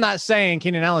 I'm not saying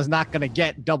Keenan Allen is not going to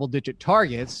get double-digit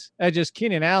targets.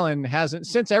 Keenan Allen hasn't,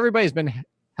 since everybody's been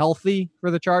healthy for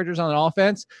the Chargers on an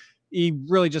offense, he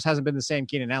really just hasn't been the same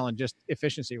Keenan Allen, just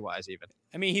efficiency wise, even.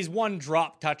 I mean, he's one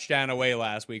drop touchdown away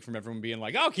last week from everyone being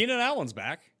like, oh, Keenan Allen's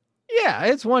back. Yeah,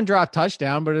 it's one drop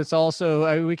touchdown, but it's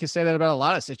also, we can say that about a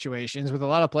lot of situations with a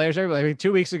lot of players. I mean,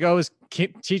 2 weeks ago was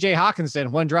TJ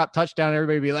Hawkinson, one drop touchdown.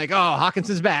 Everybody be like, oh,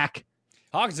 Hawkinson's back.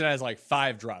 Hawkinson has like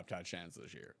 5 drop touchdowns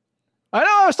this year. I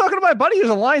know. I was talking to my buddy who's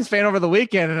a Lions fan over the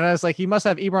weekend, and I was like, he must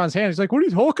have Ebron's hand. He's like, what are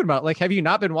you talking about? Like, have you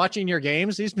not been watching your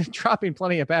games? He's been dropping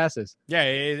plenty of passes. Yeah,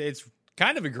 it's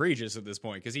kind of egregious at this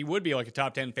point because he would be like a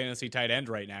top 10 fantasy tight end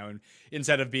right now, and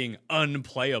instead of being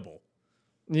unplayable.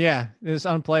 Yeah, it's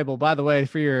unplayable. By the way,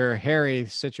 for your Harry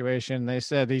situation, they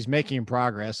said he's making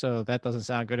progress, so that doesn't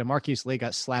sound good. And Marquise Lee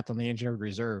got slapped on the injured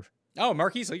reserve. Oh,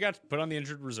 Marquise Lee got put on the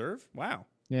injured reserve? Wow.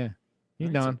 Yeah,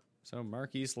 he's done. So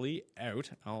Marquise Lee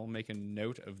out. I'll make a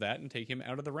note of that and take him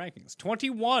out of the rankings.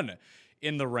 21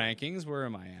 in the rankings. Where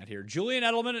am I at here? Julian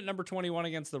Edelman at number 21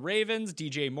 against the Ravens.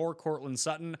 DJ Moore, Cortland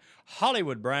Sutton,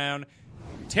 Hollywood Brown,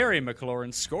 Terry McLaurin,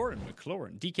 Scorin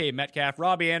McLaurin, DK Metcalf,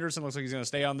 Robbie Anderson looks like he's going to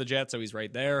stay on the Jets, so he's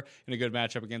right there in a good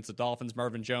matchup against the Dolphins.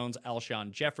 Marvin Jones,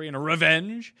 Alshon Jeffrey in a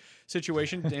revenge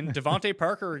situation, and Devontae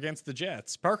Parker against the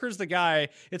Jets. Parker's the guy.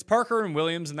 It's Parker and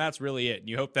Williams, and that's really it. And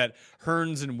you hope that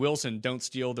Hearns and Wilson don't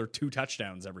steal their 2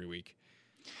 touchdowns every week.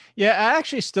 Yeah, I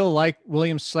actually still like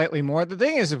Williams slightly more. The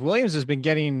thing is, if Williams has been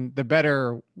getting the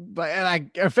better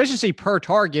efficiency per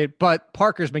target, but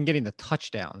Parker's been getting the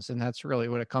touchdowns, and that's really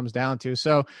what it comes down to.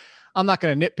 So I'm not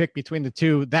going to nitpick between the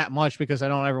two that much because I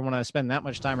don't ever want to spend that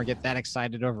much time or get that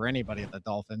excited over anybody at the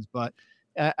Dolphins. But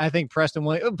I think Preston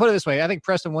Williams, put it this way, I think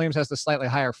Preston Williams has the slightly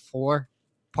higher floor.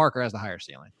 Parker has the higher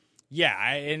ceiling. Yeah,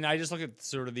 I just look at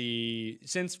sort of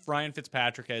since Ryan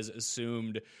Fitzpatrick has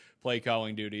assumed play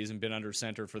calling duties and been under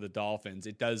center for the Dolphins,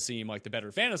 it does seem like the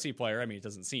better fantasy player. I mean, it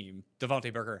doesn't seem.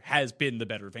 Devontae Parker has been the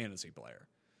better fantasy player.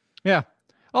 Yeah.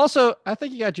 Also, I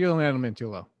think you got Julian Edelman too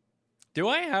low. Do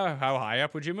I? How high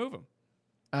up would you move him?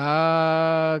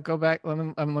 Go back. Let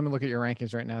me look at your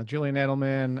rankings right now. Julian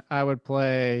Edelman,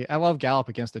 I love Gallup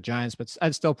against the Giants, but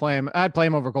I'd still play him. I'd play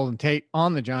him over Golden Tate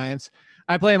on the Giants.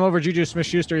 I play him over Juju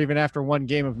Smith-Schuster even after one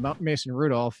game of Mason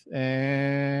Rudolph,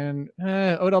 and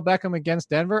Odell Beckham against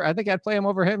Denver. I think I'd play him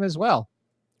over him as well.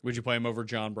 Would you play him over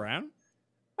John Brown?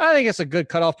 I think it's a good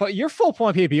cutoff, but you're full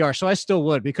point PPR, so I still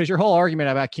would, because your whole argument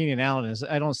about Keenan Allen is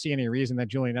I don't see any reason that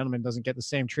Julian Edelman doesn't get the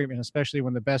same treatment, especially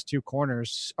when the best 2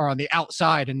 corners are on the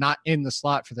outside and not in the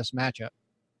slot for this matchup.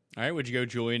 All right, would you go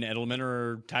Julian Edelman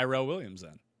or Tyrell Williams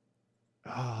then?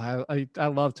 Oh, I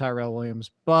love Tyrell Williams,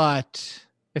 but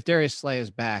if Darius Slay is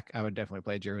back, I would definitely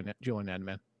play Julian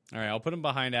Edelman. All right, I'll put him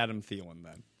behind Adam Thielen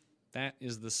then. That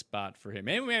is the spot for him.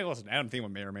 And listen, Adam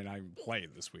Thielen may or may not even play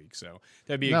this week, so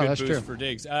that'd be a good boost for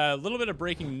Diggs. A little bit of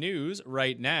breaking news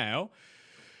right now.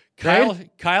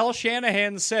 Kyle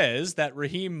Shanahan says that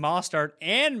Raheem Mostert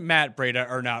and Matt Breida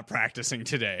are not practicing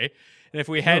today. And if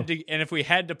we had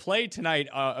to play tonight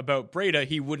about Breida,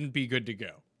 he wouldn't be good to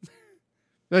go.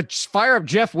 Let's fire up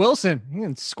Jeff Wilson. He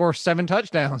can score 7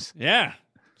 touchdowns. Yeah.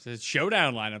 So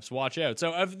showdown lineups, watch out.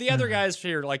 So of the other guys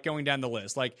here, like going down the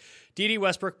list, like D.D.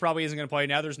 Westbrook probably isn't going to play.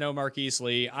 Now there's no Marquise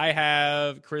Lee. I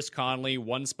have Chris Conley,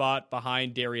 1 spot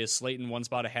behind Darius Slayton, 1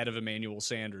 spot ahead of Emmanuel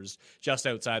Sanders, just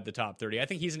outside the top 30. I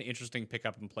think he's an interesting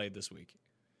pickup and play this week.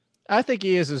 I think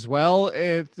he is as well.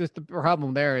 The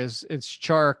problem there is it's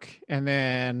Chark, and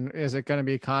then is it going to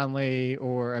be Conley,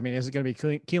 or is it going to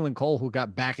be Keelan Cole who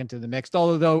got back into the mix?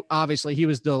 Although obviously he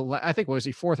was I think was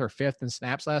he 4th or 5th in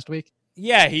snaps last week?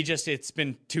 Yeah, it's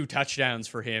been 2 touchdowns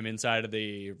for him inside of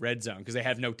the red zone because they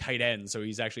have no tight end, so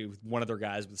he's actually one of their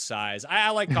guys with size. I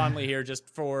like Conley here just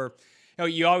for,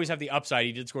 you always have the upside.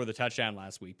 He did score the touchdown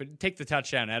last week, but take the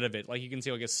touchdown out of it. Like you can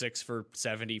see like a 6 for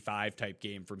 75 type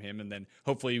game from him, and then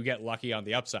hopefully you get lucky on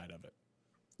the upside of it.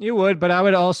 You would, but I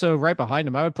would also, right behind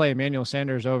him, I would play Emmanuel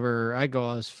Sanders over, I'd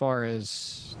go as far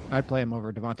as, I'd play him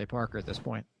over Devontae Parker at this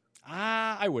point.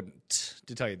 I wouldn't,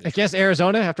 to tell you the truth. Against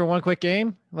Arizona after one quick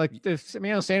game? Like, if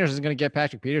Emmanuel Sanders is going to get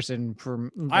Patrick Peterson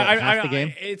for half the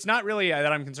game. It's not really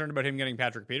that I'm concerned about him getting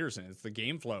Patrick Peterson. It's the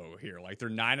game flow here. Like, they're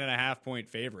 9.5-point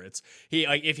favorites.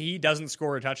 If he doesn't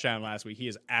score a touchdown last week, he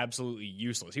is absolutely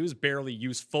useless. He was barely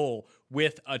useful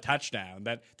with a touchdown.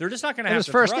 That they're just not going to have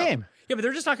to throw. His first game. Yeah, but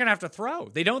they're just not going to have to throw.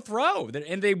 They don't throw,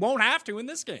 and they won't have to in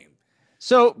this game.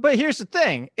 So, but here's the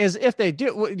thing, is if they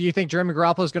do you think Jeremy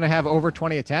Garoppolo is going to have over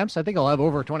 20 attempts? I think he'll have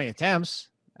over 20 attempts.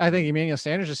 I think Emmanuel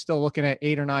Sanders is still looking at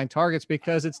 8 or 9 targets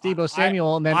because it's Deebo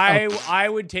Samuel. And then I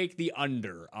would take the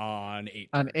under on 8.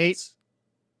 On 8,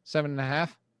 7.5. Yeah,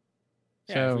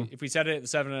 so if we set it at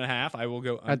 7.5, I will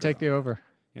go under. I'd take the over.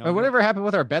 But whatever happened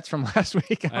with our bets from last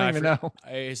week, I don't even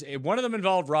know. One of them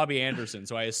involved Robbie Anderson,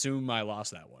 so I assume I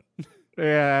lost that one.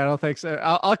 Yeah, I don't think so.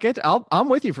 I'm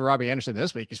with you for Robbie Anderson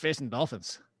this week. He's facing the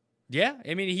Dolphins. Yeah,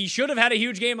 I mean, he should have had a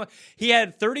huge game. He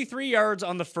had 33 yards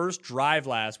on the first drive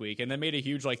last week and then made a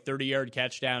huge 30-yard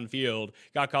catch downfield,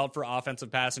 got called for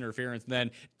offensive pass interference, and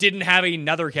then didn't have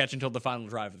another catch until the final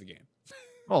drive of the game.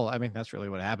 Well, I mean, that's really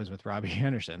what happens with Robbie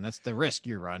Anderson. That's the risk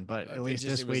you run, but at least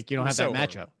this week you don't have that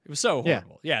matchup. It was so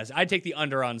horrible. Yes, I'd take the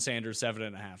under on Sanders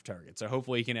 7.5 targets. So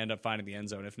hopefully he can end up finding the end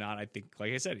zone. If not, I think,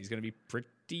 like I said, he's going to be pretty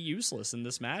useless in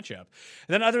this matchup. And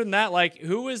then other than that,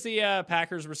 who is the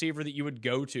Packers receiver that you would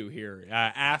go to here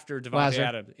after Devontae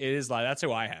Adams? It is that's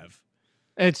who I have.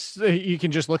 It's you can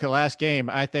just look at last game.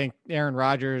 I think Aaron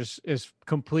Rodgers is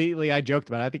completely. I joked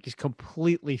about it. I think he's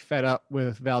completely fed up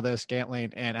with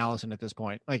Valdez-Scantling and Allison at this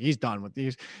point. He's done with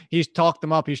these. He's talked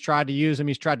them up. He's tried to use them.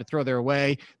 He's tried to throw their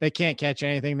way. They can't catch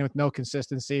anything with no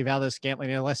consistency.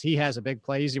 Valdez-Scantling, unless he has a big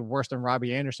play, he's even worse than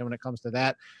Robbie Anderson when it comes to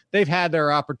that. They've had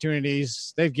their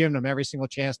opportunities. They've given him every single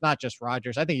chance. Not just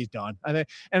Rodgers. I think he's done.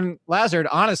 And Lazard,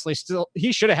 honestly,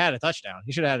 he should have had a touchdown.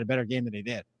 He should have had a better game than he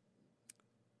did.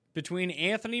 Between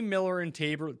Anthony Miller and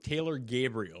Taylor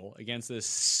Gabriel against this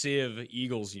Civ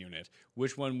Eagles unit,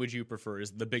 which one would you prefer?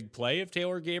 Is it the big play of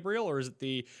Taylor Gabriel, or is it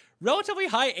the relatively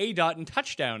high ADOT and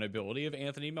touchdown ability of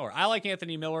Anthony Miller? I like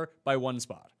Anthony Miller by one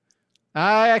spot.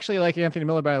 I actually like Anthony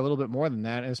Miller by a little bit more than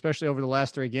that, and especially over the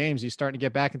last 3 games, he's starting to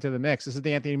get back into the mix. This is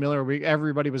the Anthony Miller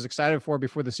everybody was excited for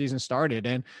before the season started,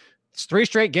 and it's 3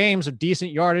 straight games of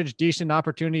decent yardage, decent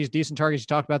opportunities, decent targets. You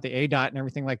talked about the ADOT and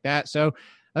everything like that, so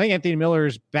I think Anthony Miller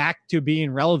is back to being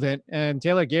relevant. And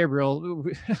Taylor Gabriel,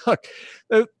 look,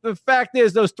 the fact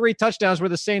is those 3 touchdowns were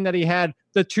the same that he had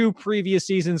the 2 previous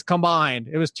seasons combined.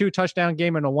 It was 2 touchdown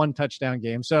game and a 1 touchdown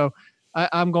game. So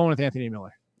I'm going with Anthony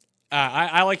Miller.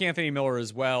 I like Anthony Miller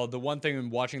as well. The one thing in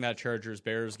watching that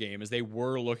Chargers-Bears game is they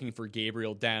were looking for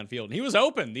Gabriel downfield. And he was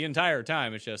open the entire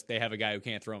time. It's just they have a guy who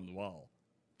can't throw him the ball.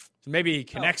 So maybe he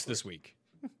connects this week.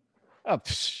 Oh,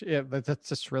 yeah, but that's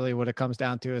just really what it comes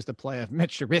down to is the play of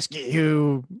Mitch Trubisky,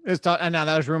 who is and now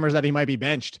there's rumors that he might be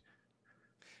benched.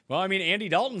 Well, I mean, Andy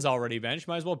Dalton's already benched.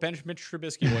 Might as well bench Mitch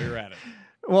Trubisky while you're at it.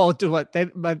 Well, do what?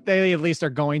 But they at least are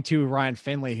going to Ryan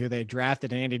Finley, who they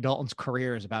drafted, and Andy Dalton's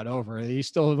career is about over. He's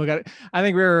still got. I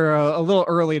think we're a little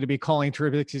early to be calling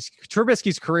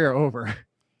Trubisky's career over.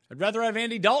 I'd rather have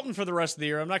Andy Dalton for the rest of the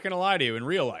year. I'm not going to lie to you in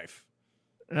real life.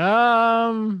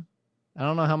 I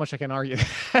don't know how much I can argue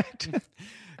that.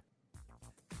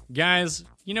 Guys,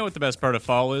 you know what the best part of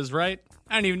fall is, right?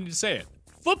 I don't even need to say it.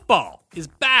 Football is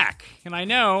back. And I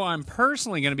know I'm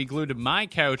personally going to be glued to my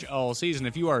couch all season.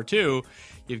 If you are too,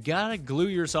 you've got to glue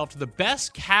yourself to the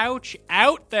best couch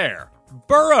out there.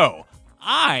 Burrow.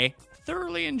 I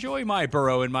thoroughly enjoy my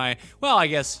burrow in my, I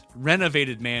guess,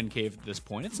 renovated man cave at this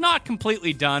point. It's not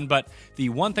completely done, but the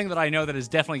one thing that I know that is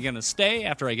definitely going to stay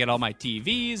after I get all my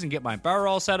TVs and get my bar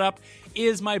all set up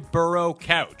is my burrow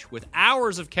couch. With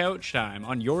hours of couch time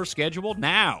on your schedule,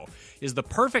 now is the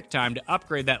perfect time to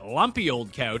upgrade that lumpy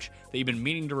old couch that you've been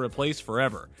meaning to replace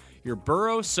forever. Your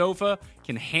burrow sofa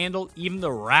can handle even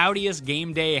the rowdiest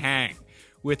game day hang.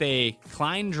 With a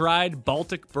Klein-dried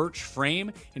Baltic birch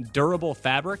frame and durable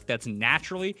fabric that's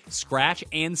naturally scratch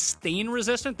and stain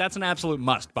resistant, that's an absolute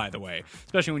must, by the way,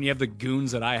 especially when you have the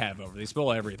goons that I have over. They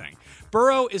spill everything.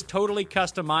 Burrow is totally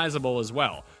customizable as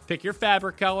well. Pick your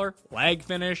fabric color, leg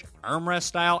finish, armrest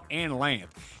style, and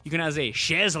length. You can have a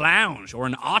chaise lounge or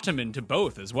an ottoman to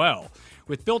both as well.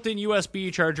 With built-in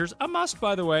USB chargers, a must,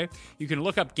 by the way, you can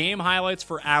look up game highlights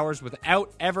for hours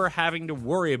without ever having to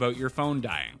worry about your phone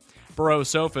dying. Burrow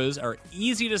sofas are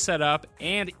easy to set up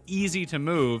and easy to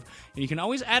move, and you can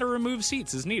always add or remove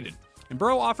seats as needed. And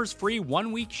Burrow offers free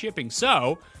 1-week shipping,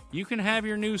 so you can have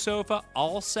your new sofa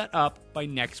all set up by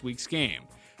next week's game.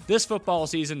 This football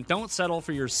season, don't settle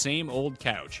for your same old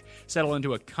couch. Settle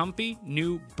into a comfy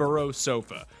new Burrow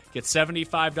sofa. Get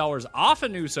 $75 off a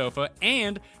new sofa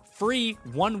and free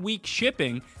 1-week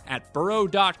shipping at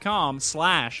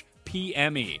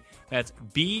burrow.com/PME. That's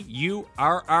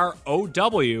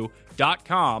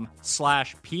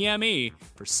BURROW.com/PME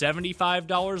for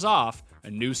 $75 off a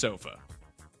new sofa.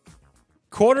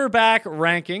 Quarterback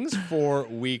rankings for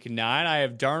Week 9. I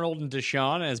have Darnold and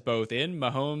Deshaun as both in.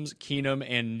 Mahomes, Keenum,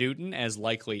 and Newton as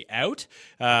likely out.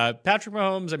 Patrick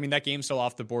Mahomes, that game's still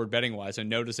off the board betting-wise, so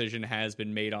no decision has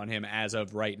been made on him as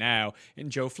of right now.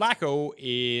 And Joe Flacco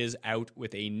is out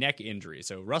with a neck injury.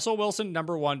 So Russell Wilson,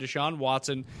 number 1. Deshaun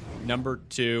Watson, number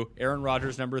 2. Aaron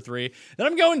Rodgers, number 3. Then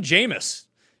I'm going Jameis.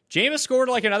 Jameis scored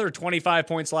another 25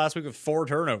 points last week with 4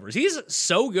 turnovers. He's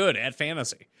so good at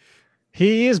fantasy.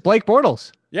 He is Blake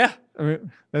Bortles. Yeah.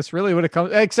 That's really what it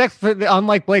comes, except for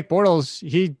unlike Blake Bortles,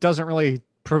 he doesn't really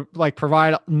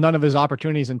provide none of his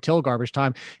opportunities until garbage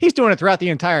time. He's doing it throughout the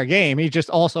entire game. He just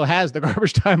also has the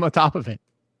garbage time on top of it.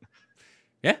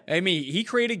 Yeah, I mean, he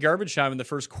created garbage time in the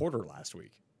first quarter last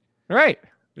week. Right.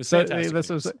 So that's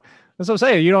what I'm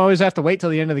saying. You don't always have to wait till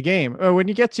the end of the game. When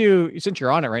you get to, since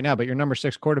you're on it right now, but your number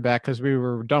 6 quarterback, because we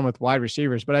were done with wide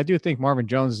receivers, but I do think Marvin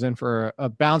Jones is in for a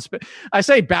bounce. I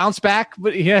say bounce back,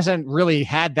 but he hasn't really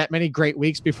had that many great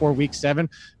weeks before week 7.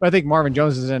 But I think Marvin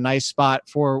Jones is in a nice spot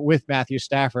with Matthew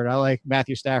Stafford. I like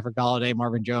Matthew Stafford, Golladay,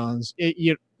 Marvin Jones.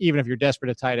 Even if you're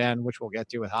desperate at tight end, which we'll get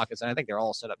to with Hawkins, and I think they're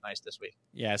all set up nice this week.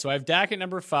 Yeah, so I have Dak at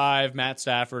number 5, Matt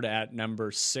Stafford at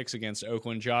number 6 against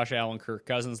Oakland, Josh Allen, Kirk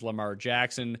Cousins, Lamar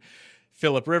Jackson,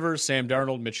 Phillip Rivers, Sam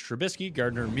Darnold, Mitch Trubisky,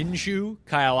 Gardner Minshew,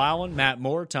 Kyle Allen, Matt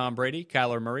Moore, Tom Brady,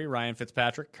 Kyler Murray, Ryan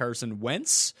Fitzpatrick, Carson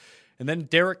Wentz, and then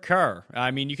Derek Carr. I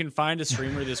mean, you can find a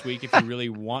streamer this week if you really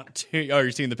want to. Oh,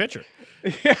 you're seeing the picture.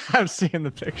 Yeah, I'm seeing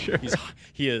the picture.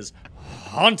 He is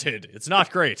haunted. It's not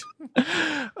great.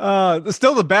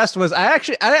 Still the best was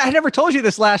I never told you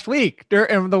this last week.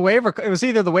 In the waiver, it was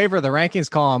either the waiver or the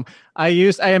rankings column. I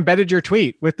embedded your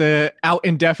tweet with the out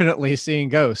indefinitely seeing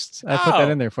ghosts. I put that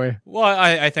in there for you. Well,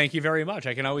 I thank you very much.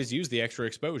 I can always use the extra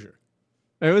exposure.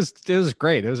 It was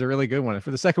great. It was a really good one for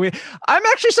the second week. I'm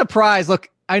actually surprised. Look,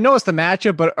 I know it's the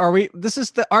matchup, but this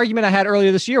is the argument I had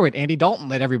earlier this year when Andy Dalton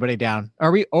let everybody down.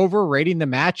 Are we overrating the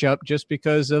matchup just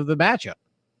because of the matchup?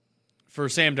 For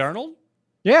Sam Darnold?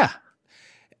 Yeah.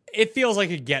 It feels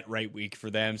like a get-right week for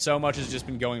them. So much has just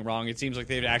been going wrong. It seems like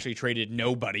they've actually traded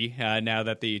nobody now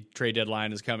that the trade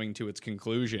deadline is coming to its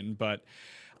conclusion. But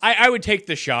I would take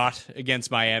the shot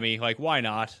against Miami. Like, why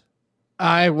not?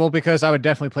 Because I would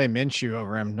definitely play Minshew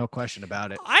over him. No question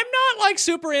about it. I'm not like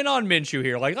super in on Minshew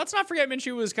here. Like, let's not forget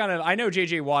Minshew was I know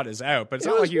JJ Watt is out, but it's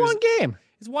not like he was one game.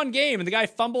 It's one game, and the guy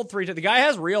fumbled 3 times. The guy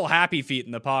has real happy feet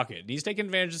in the pocket. He's taken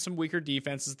advantage of some weaker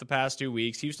defenses the past 2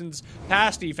 weeks. Houston's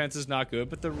pass defense is not good,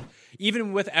 but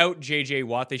even without J.J.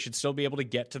 Watt, they should still be able to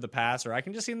get to the passer. I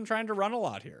can just see them trying to run a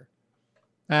lot here.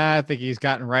 I think he's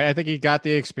gotten right. I think he got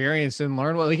the experience and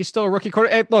learned well. He's still a rookie quarter.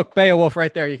 Hey, look, Beowulf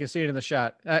right there. You can see it in the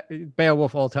shot.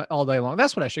 Beowulf all day long.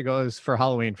 That's what I should go as for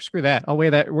Halloween. Screw that. I'll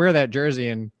wear that jersey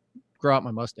and grow out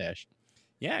my mustache.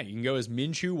 Yeah, you can go as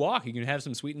Minshew Walk. You can have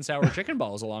some sweet and sour chicken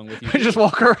balls along with you. Just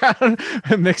walk around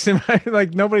and mix them.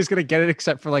 Like, nobody's going to get it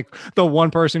except for, like, the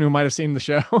one person who might have seen the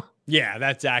show. Yeah,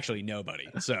 that's actually nobody.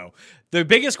 So the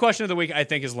biggest question of the week, I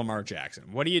think, is Lamar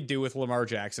Jackson. What do you do with Lamar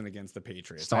Jackson against the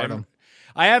Patriots? Start him.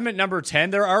 I have him at number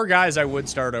 10. There are guys I would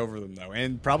start over them, though,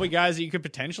 and probably guys that you could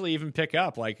potentially even pick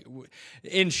up. Like,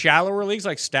 in shallower leagues,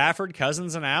 like Stafford,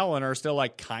 Cousins, and Allen are still,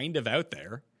 like, kind of out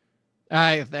there.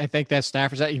 I think that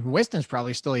Stafford's out. Even Winston's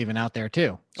probably still even out there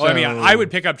too. So, I mean, I would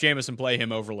pick up Jameis and play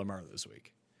him over Lamar this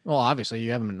week. Well, obviously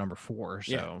you have him at number 4,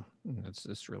 so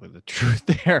that's really the truth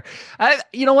there.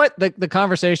 You know what? The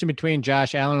conversation between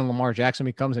Josh Allen and Lamar Jackson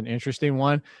becomes an interesting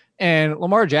one. And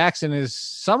Lamar Jackson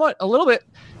is a little bit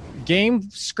game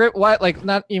script wise, like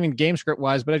not even game script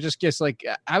wise, but it just gets like,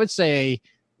 I would say,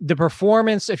 the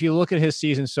performance, if you look at his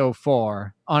season so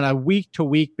far on a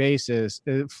week-to-week basis,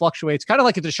 it fluctuates kind of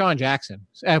like a Deshaun Jackson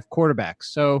at quarterbacks.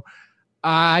 So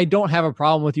I don't have a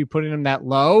problem with you putting him that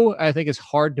low. I think it's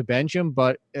hard to bench him,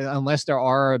 but unless there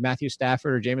are Matthew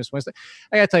Stafford or Jameis Winston,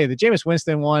 I got to tell you, the Jameis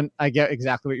Winston one, I get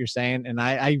exactly what you're saying. And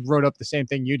I wrote up the same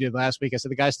thing you did last week. I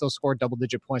said the guy still scored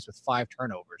double-digit points with 5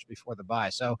 turnovers before the bye.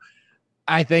 So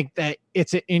I think that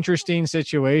it's an interesting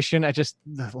situation.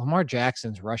 Lamar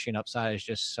Jackson's rushing upside is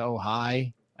just so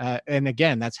high. And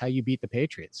again, that's how you beat the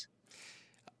Patriots.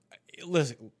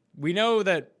 Listen, we know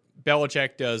that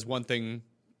Belichick does one thing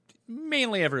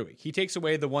mainly every week. He takes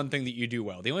away the one thing that you do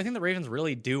well. The only thing the Ravens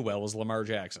really do well is Lamar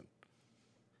Jackson.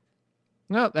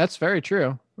 No, that's very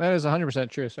true. That is 100%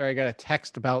 true. Sorry, I got a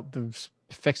text about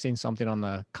fixing something on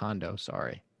the condo.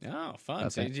 Sorry. Oh, fun.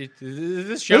 Okay. So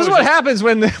this is what happens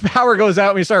when the power goes out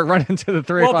and we start running to the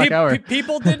 3 o'clock hour.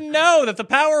 People didn't know that the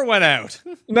power went out.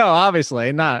 No,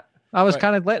 obviously not. I was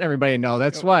kind of letting everybody know.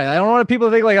 That's why. I don't want people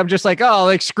to think like I'm just like, oh,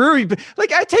 like screw you.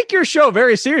 Like, I take your show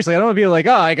very seriously. I don't want to be like,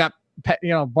 oh, I got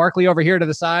Barkley over here to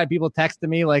the side. People texting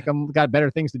me like I'm got better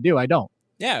things to do. I don't.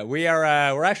 Yeah, we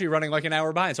are. We're actually running like an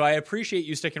hour behind, so I appreciate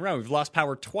you sticking around. We've lost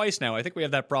power twice now. I think we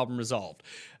have that problem resolved.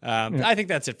 I think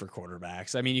that's it for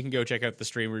quarterbacks. I mean, you can go check out the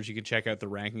streamers, you can check out the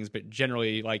rankings, but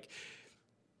generally, like,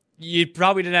 you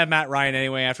probably didn't have Matt Ryan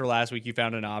anyway. After last week, you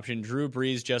found an option. Drew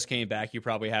Brees just came back. You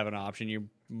probably have an option. You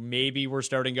maybe were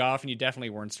starting Goff, and you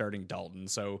definitely weren't starting Dalton.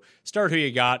 So start who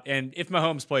you got, and if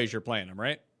Mahomes plays, you're playing him,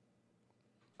 right?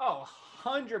 Oh,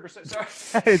 100%.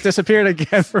 Sorry. It disappeared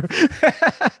again.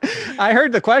 I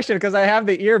heard the question because I have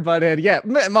the earbud in. Yeah,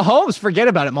 Mahomes, forget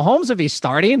about it. Mahomes, if he's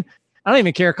starting, I don't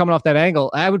even care coming off that angle.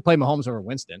 I would play Mahomes over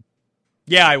Winston.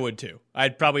 Yeah, I would too.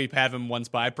 I'd probably have him one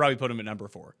spot. I'd probably put him at number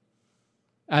 4.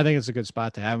 I think it's a good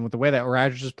spot to have him with the way that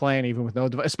Rodgers is playing, even with no,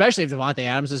 especially if Devontae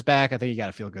Adams is back. I think you got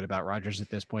to feel good about Rodgers at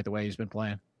this point, the way he's been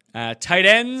playing. Tight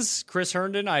ends, Chris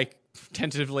Herndon, I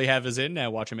tentatively have as in.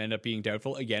 Now watch him end up being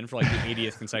doubtful again for like the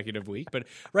 80th consecutive week. But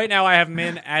right now I have him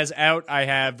in as out. I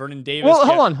have Vernon Davis. Well,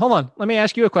 hold on. Let me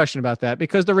ask you a question about that,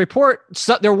 because the report it's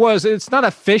not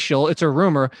official, it's a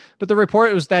rumor, but the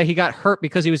report was that he got hurt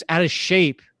because he was out of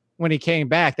shape when he came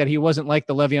back, that he wasn't like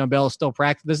the Le'Veon Bell still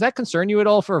practice. Does that concern you at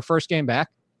all for a first game back?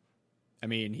 I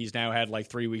mean, he's now had like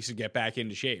 3 weeks to get back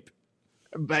into shape.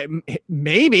 But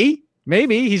maybe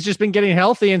he's just been getting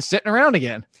healthy and sitting around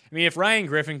again. I mean, if Ryan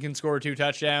Griffin can score 2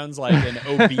 touchdowns, like an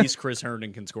obese Chris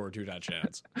Herndon can score 2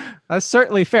 touchdowns. That's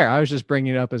certainly fair. I was just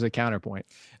bringing it up as a counterpoint.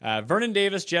 Vernon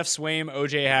Davis, Jeff Swaim,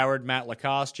 O.J. Howard, Matt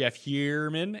Lacoste, Jeff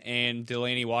Heerman, and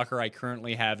Delaney Walker I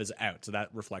currently have as out. So that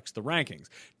reflects the rankings.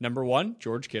 Number 1,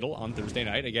 George Kittle on Thursday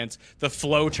night against the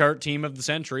flowchart team of the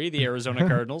century, the Arizona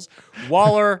Cardinals.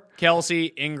 Waller, Kelsey,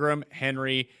 Ingram,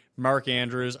 Henry, Mark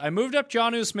Andrews. I moved up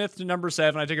Jonnu Smith to number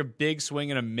 7. I took a big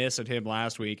swing and a miss at him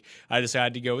last week. I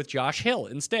decided to go with Josh Hill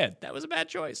instead. That was a bad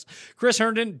choice. Chris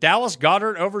Herndon, Dallas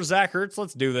Goedert over Zach Ertz.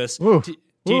 Let's do this.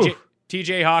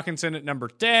 TJ Hawkinson at number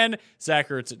 10. Zach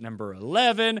Ertz at number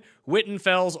 11. Witten,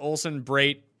 Fells, Olsen,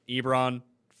 Brait, Ebron,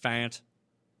 Fant,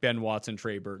 Ben Watson,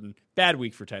 Trey Burton. Bad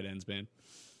week for tight ends, man.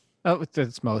 Oh,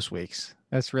 that's most weeks.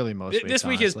 That's really most weeks. This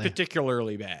week honestly is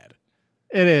particularly bad.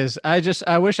 It is.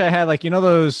 I wish I had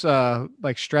those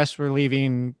like stress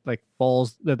relieving like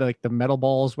balls, the metal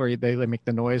balls where they make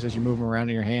the noise as you move them around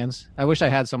in your hands. I wish I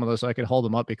had some of those so I could hold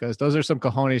them up, because those are some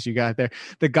cojones you got there.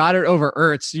 The Goddard over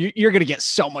Ertz, you're going to get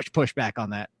so much pushback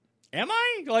on that. Am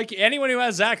I? Like, anyone who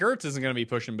has Zach Ertz isn't going to be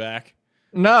pushing back.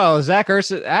 No, Zach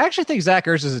Ertz. I actually think Zach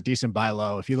Ertz is a decent buy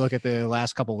low if you look at the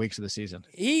last couple weeks of the season.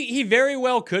 He very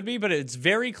well could be, but it's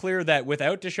very clear that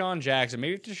without Deshaun Jackson,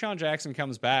 maybe if Deshaun Jackson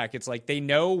comes back, it's like they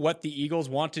know what the Eagles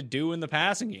want to do in the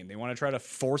passing game. They want to try to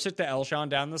force it to Elshon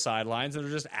down the sidelines, and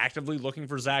they're just actively looking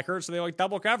for Zach Ertz, so they like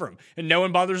double cover him, and no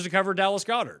one bothers to cover Dallas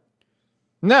Goedert.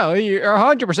 No, you're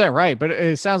 100% right, but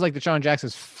it sounds like Deshaun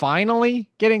Jackson's finally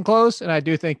getting close, and I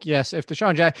do think, yes, if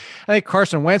I think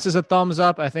Carson Wentz is a thumbs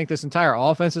up. I think this entire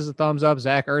offense is a thumbs up,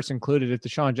 Zach Ertz included. If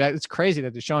Deshaun Jackson, it's crazy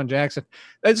that Deshaun Jackson,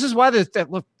 this is why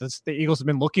the Eagles have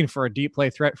been looking for a deep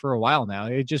play threat for a while now.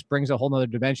 It just brings a whole nother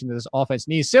dimension that this offense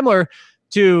needs, similar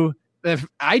to, if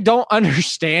I don't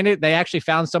understand it, they actually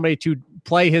found somebody to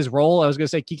play his role. I was going to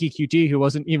say Kiki QT, who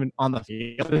wasn't even on the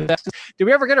field. Did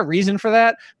we ever get a reason for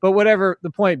that? But whatever, the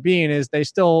point being is they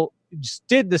still just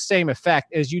did the same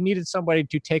effect, as you needed somebody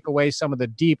to take away some of the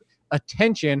deep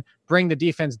attention, bring the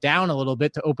defense down a little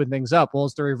bit to open things up. Well,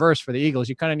 it's the reverse for the Eagles.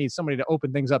 You kind of need somebody to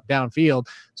open things up downfield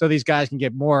so these guys can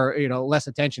get more, less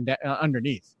attention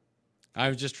underneath.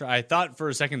 I thought for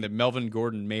a second that Melvin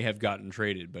Gordon may have gotten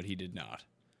traded, but he did not.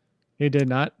 He did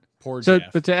not. Poor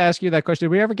Jeff. But to ask you that question,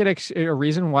 did we ever get a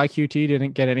reason why QT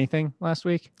didn't get anything last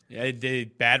week? Yeah, they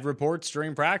bad reports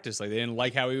during practice. Like, they didn't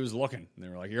like how he was looking. They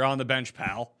were like, "You're on the bench,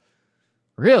 pal."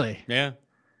 Really? Yeah.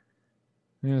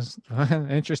 It's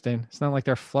interesting. It's not like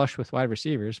they're flush with wide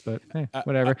receivers, but hey,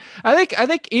 whatever. I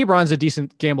think Ebron's a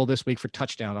decent gamble this week for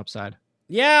touchdown upside.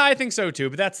 Yeah, I think so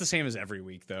too. But that's the same as every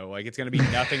week, though. Like, it's going to be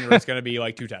nothing, or it's going to be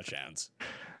like 2 touchdowns.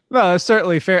 No, that's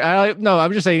certainly fair.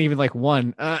 I'm just saying even like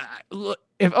one.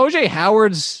 If OJ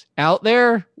Howard's out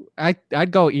there, I'd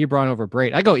go Ebron over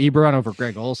Brait. I'd go Ebron over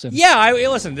Greg Olsen. Yeah,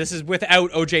 listen, this is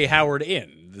without OJ Howard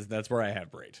in. That's where I have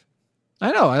Brait.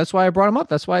 I know. That's why I brought him up.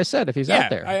 That's why I said if he's out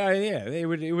there. It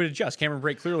would adjust. Cameron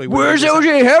Brait clearly. Where's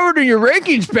OJ Howard in your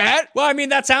rankings, Pat? Well, I mean,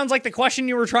 that sounds like the question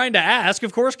you were trying to ask.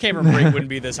 Of course, Cameron Brait wouldn't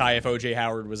be this high if OJ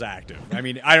Howard was active. I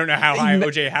mean, I don't know how high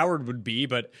OJ Howard would be,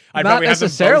 but I'd not probably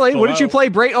necessarily. Have them both Wouldn't you play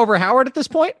Brait over Howard at this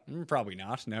point? Probably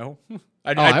not. No.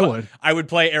 I would. I would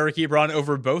play Eric Ebron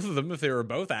over both of them if they were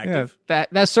both active. Yeah,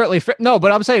 that's certainly fair. No,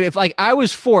 but I'm saying if I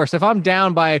was forced, if I'm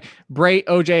down by Brait,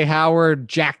 OJ Howard,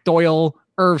 Jack Doyle,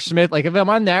 Irv Smith, like if I'm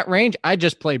on that range, I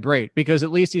just play Brait, because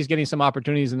at least he's getting some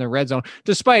opportunities in the red zone,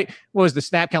 despite what was the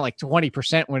snap count like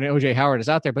 20% when OJ Howard is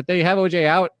out there. But they have OJ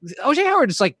out. OJ Howard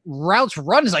is like routes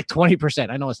run is like 20%.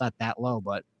 I know it's not that low,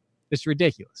 but it's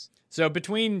ridiculous. So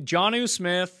between Jonnu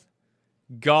Smith,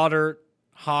 Goddard,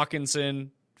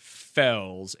 Hawkinson,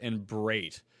 Fells, and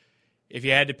Brait, if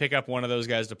you had to pick up one of those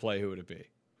guys to play, who would it be?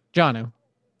 Jonnu.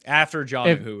 After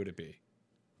Jonnu, who would it be?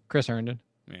 Chris Herndon.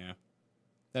 Yeah,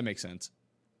 that makes sense.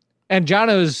 And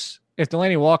Jonnu's, if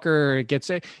Delaney Walker gets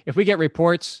it, if we get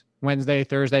reports Wednesday,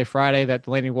 Thursday, Friday that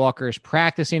Delaney Walker is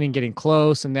practicing and getting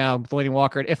close. And now Delaney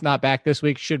Walker, if not back this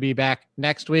week, should be back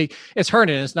next week. It's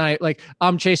Herndon. It's not like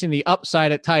I'm chasing the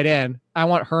upside at tight end. I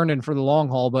want Herndon for the long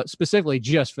haul, but specifically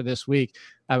just for this week,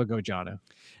 I would go Jonnu.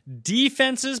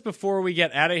 Defenses before we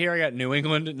get out of here. I got New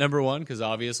England at number 1 because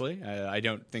obviously I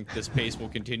don't think this pace will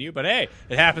continue. But hey,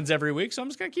 it happens every week, so I'm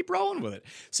just going to keep rolling with it.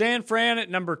 San Fran at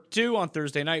number 2 on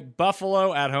Thursday night.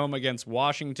 Buffalo at home against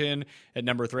Washington at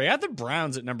number 3. I had the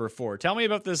Browns at number 4. Tell me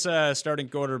about this starting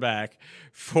quarterback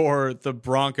for the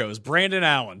Broncos, Brandon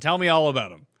Allen. Tell me all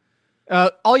about him.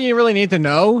 All you really need to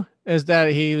know is that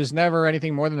he was never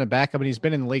anything more than a backup, and he's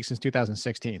been in the league since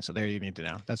 2016. So there you need to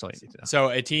know. That's all you need to know. So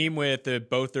a team with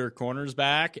both their corners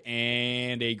back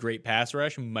and a great pass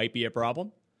rush might be a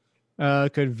problem.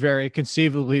 Could very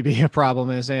conceivably be a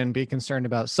problem, and be concerned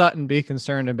about Sutton, be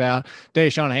concerned about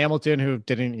Deshaun Hamilton, who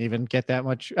didn't even get that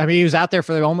much. I mean, he was out there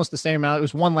for almost the same amount. It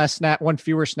was one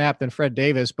fewer snap than Fred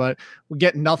Davis, but we're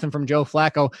getting nothing from Joe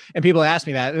Flacco. And people ask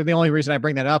me that. The only reason I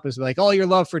bring that up is like, oh, your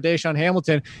love for Deshaun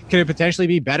Hamilton, could it potentially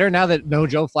be better now that no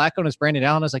Joe Flacco and it's Brandon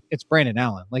Allen? I was like, it's Brandon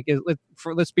Allen. Like,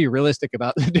 let's be realistic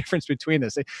about the difference between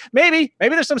this. Maybe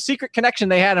there's some secret connection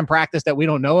they had in practice that we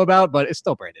don't know about, but it's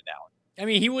still Brandon Allen. I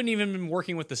mean, he wouldn't even been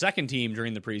working with the second team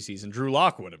during the preseason. Drew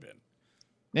Lock would have been.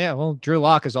 Yeah, well, Drew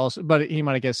Lock is also, but he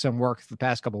might have get some work the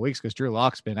past couple of weeks because Drew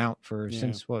Lock's been out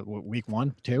since what week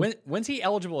 1, 2. When's he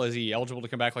eligible? Is he eligible to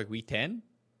come back like week 10?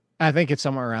 I think it's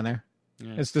somewhere around there.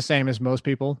 Yeah. It's the same as most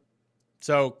people.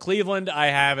 So Cleveland, I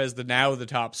have as the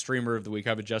top streamer of the week.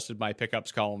 I've adjusted my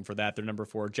pickups column for that. They're number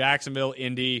 4. Jacksonville,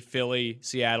 Indy, Philly,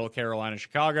 Seattle, Carolina,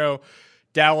 Chicago.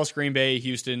 Dallas, Green Bay,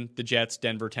 Houston, the Jets,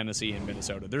 Denver, Tennessee, and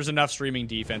Minnesota. There's enough streaming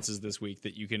defenses this week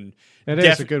that you can... It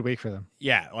is a good week for them.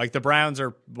 Yeah, like the Browns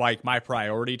are like my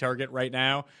priority target right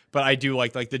now, but I do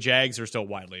like the Jags are still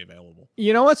widely available.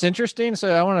 You know what's interesting?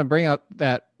 So I want to bring up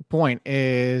that point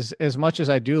is, as much as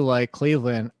I do like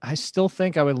Cleveland, I still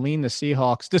think I would lean the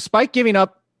Seahawks, despite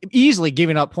easily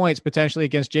giving up points potentially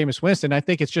against Jameis Winston. I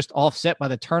think it's just offset by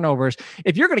the turnovers.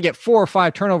 If you're going to get 4 or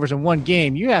 5 turnovers in one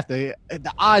game, the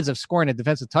odds of scoring a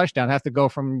defensive touchdown have to go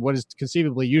from what is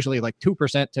conceivably usually like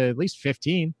 2% to at least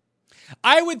 15.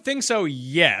 I would think so.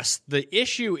 Yes. The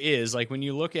issue is like when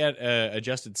you look at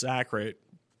adjusted sack rate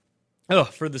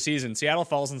for the season, Seattle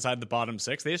falls inside the bottom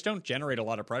 6. They just don't generate a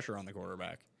lot of pressure on the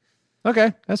quarterback.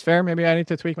 Okay. That's fair. Maybe I need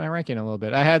to tweak my ranking a little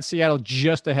bit. I had Seattle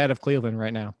just ahead of Cleveland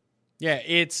right now. Yeah,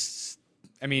 where's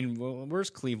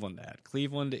Cleveland at?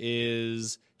 Cleveland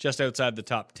is just outside the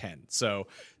top 10. So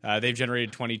they've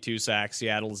generated 22 sacks.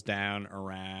 Seattle's down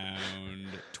around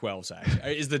 12 sacks.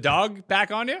 Is the dog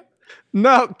back on you?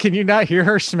 No, can you not hear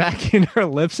her smacking her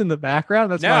lips in the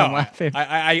background? That's why I'm laughing.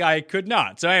 I could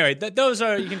not. So anyway, those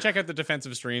are, you can check out the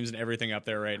defensive streams and everything up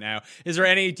there right now. Is there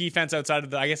any defense outside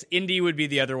of I guess Indy would be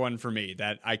the other one for me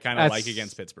that I kind of like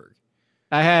against Pittsburgh.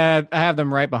 I have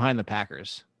them right behind the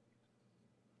Packers.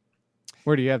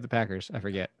 Where do you have the Packers? I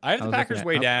forget. I have the Packers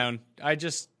way down. I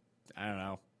don't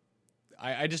know.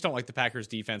 I just don't like the Packers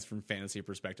defense from fantasy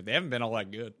perspective. They haven't been all that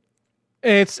good.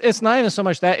 It's not even so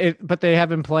much that, but they have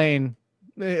been playing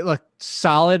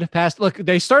solid past. Look,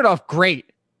 they started off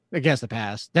great against the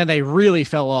pass. Then they really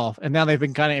fell off, and now they've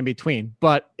been kind of in between.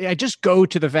 But I just go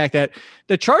to the fact that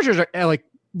the Chargers are like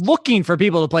looking for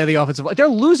people to play the offensive line. They're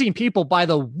losing people by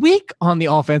the week on the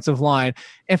offensive line.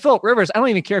 And Phillip Rivers, I don't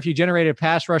even care if you generated a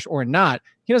pass rush or not.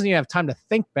 He doesn't even have time to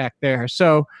think back there.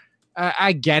 So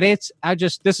I get it.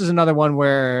 This is another one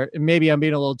where maybe I'm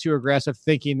being a little too aggressive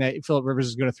thinking that Phillip Rivers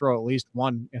is going to throw at least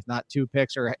 1, if not 2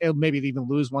 picks, or maybe even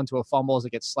lose one to a fumble as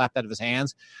it gets slapped out of his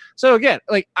hands. So again,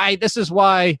 this is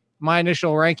why my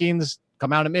initial rankings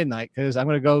come out at midnight, because I'm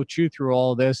going to go chew through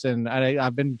all of this, and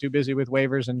I've been too busy with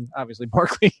waivers and obviously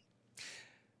Barkley.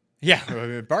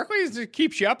 Yeah, Barkley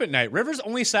keeps you up at night. Rivers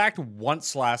only sacked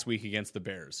once last week against the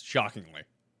Bears, shockingly.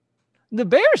 The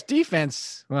Bears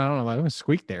defense, well, I don't know, I'm going to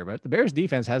squeak there, but the Bears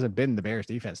defense hasn't been the Bears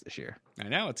defense this year. I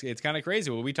know, it's kind of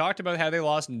crazy. Well, we talked about how they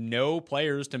lost no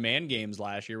players to man games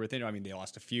last year. They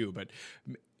lost a few, but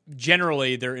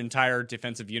generally their entire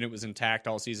defensive unit was intact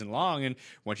all season long. And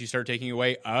once you start taking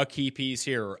away a key piece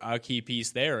here or a key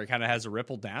piece there, it kind of has a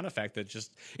ripple down effect that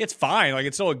it's fine. Like,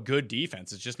 it's still a good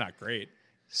defense. It's just not great.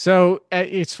 So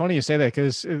it's funny you say that,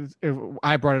 because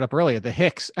I brought it up earlier, the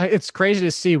Hicks. It's crazy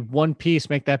to see one piece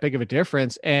make that big of a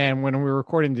difference. And when we were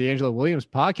recording the D'Angelo Williams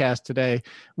podcast today,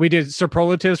 we did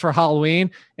superlatives for Halloween,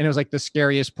 and it was like the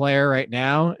scariest player right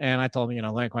now. And I told him,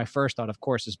 my first thought, of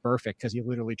course, is perfect, because he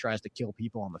literally tries to kill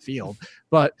people on the field.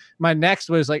 But my next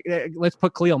was like, let's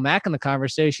put Khalil Mack in the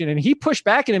conversation. And he pushed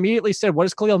back and immediately said, what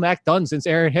has Khalil Mack done since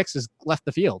Aaron Hicks has left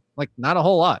the field? Like, not a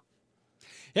whole lot.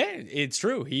 Yeah, it's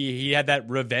true. He had that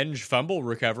revenge fumble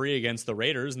recovery against the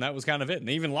Raiders, and that was kind of it. And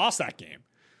they even lost that game.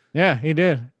 Yeah, he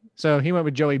did. So he went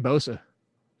with Joey Bosa,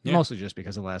 Yeah. mostly just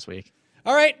because of last week.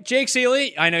 All right, Jake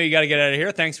Seeley, I know you got to get out of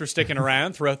here. Thanks for sticking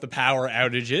around throughout the power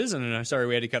outages. And I'm sorry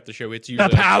we had to cut the show. It's usually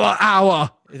The Power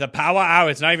Hour. The power hour.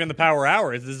 It's not even the power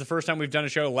hour. This is the first time we've done a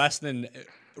show less than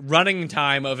running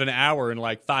time of an hour in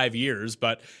like 5 years.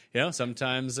 But,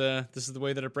 sometimes this is the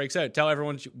way that it breaks out. Tell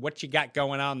everyone what you got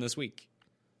going on this week.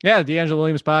 Yeah, the D'Angelo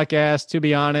Williams podcast. To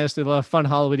be honest, a fun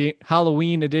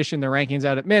Halloween edition. The rankings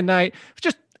out at midnight.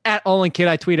 Just at Olin Kid,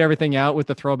 I tweet everything out with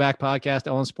the Throwback podcast,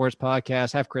 Olin Sports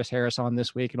Podcast. Have Chris Harris on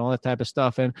this week and all that type of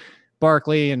stuff, and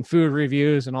Barkley and food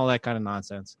reviews and all that kind of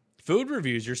nonsense. Food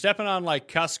reviews. You're stepping on like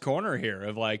Cuss Corner here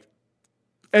of like.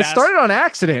 It started on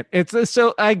accident.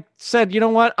 So I said, you know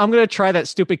what? I'm gonna try that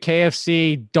stupid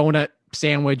KFC donut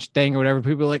sandwich thing or whatever.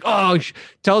 People are like, oh,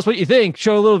 tell us what you think.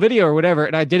 Show a little video or whatever.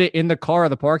 And I did it in the car,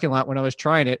 the parking lot when I was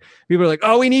trying it. People are like,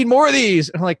 oh, we need more of these.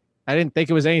 And I'm like, I didn't think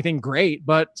it was anything great,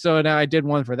 but so now I did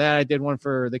one for that. I did one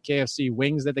for the KFC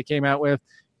wings that they came out with,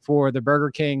 for the Burger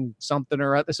King something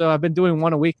or other. So I've been doing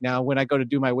one a week now when I go to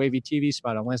do my Wavy TV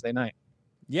spot on Wednesday night.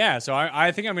 Yeah, so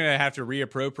I think I'm going to have to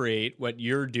reappropriate what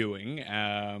you're doing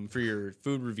for your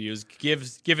food reviews. Give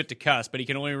it to Cuss, but he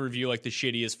can only review like the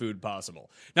shittiest food possible.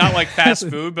 Not like fast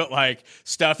food, but like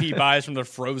stuff he buys from the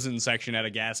frozen section at a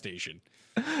gas station.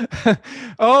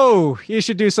 Oh, you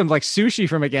should do some like sushi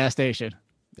from a gas station.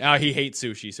 He hates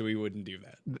sushi, so he wouldn't do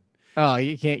that. Oh,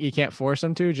 you can't force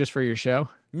him to just for your show?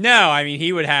 No, I mean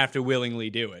he would have to willingly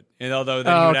do it. And although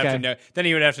then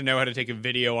he would have to know how to take a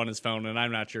video on his phone, and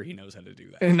I'm not sure he knows how to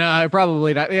do that. No,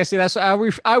 probably not. Yeah, see, that's I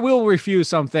will refuse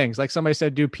some things. Like somebody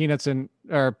said, do peanut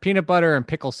butter and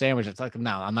pickle sandwich. It's like,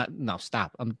 no, I'm not. No,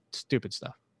 stop. I'm stupid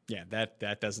stuff. Yeah,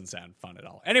 that doesn't sound fun at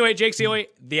all. Anyway, Jake Seeley,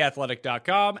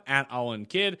 theathletic.com, at Olin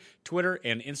Kid, Twitter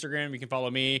and Instagram. You can follow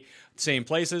me, same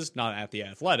places, not at The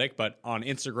Athletic, but on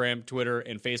Instagram, Twitter,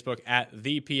 and Facebook at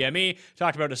The PME.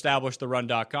 Talked about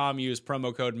establishtheRun.com. Use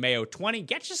promo code MAYO20.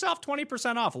 Get yourself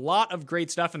 20% off. A lot of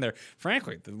great stuff in there.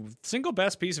 Frankly, the single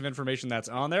best piece of information that's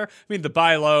on there, I mean, the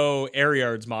buy low air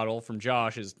yards model from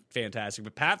Josh is fantastic,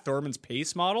 but Pat Thorman's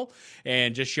pace model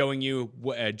and just showing you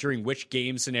during which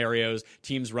game scenarios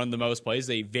teams run the most plays,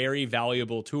 a very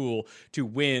valuable tool to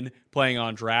win playing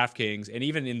on DraftKings and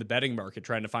even in the betting market,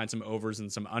 trying to find some overs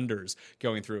and some unders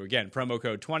going through. Again, promo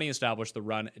code 20,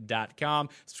 establishtheRun.com.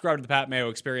 Subscribe to the Pat Mayo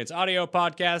Experience audio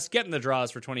podcast, get in the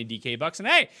draws for 20 DK bucks. And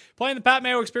hey, playing the Pat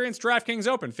Mayo Experience DraftKings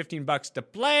Open, $15 to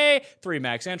play, 3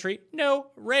 max entry, no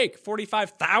rake,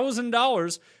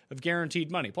 $45,000 of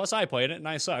guaranteed money. Plus, I played it and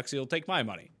I suck, so you'll take my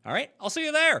money. All right, I'll see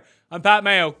you there. I'm Pat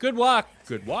Mayo. Good luck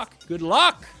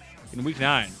in week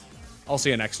 9. I'll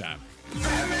see you next time.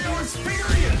 Pat Mayo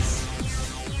Experience!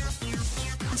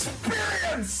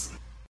 Experience!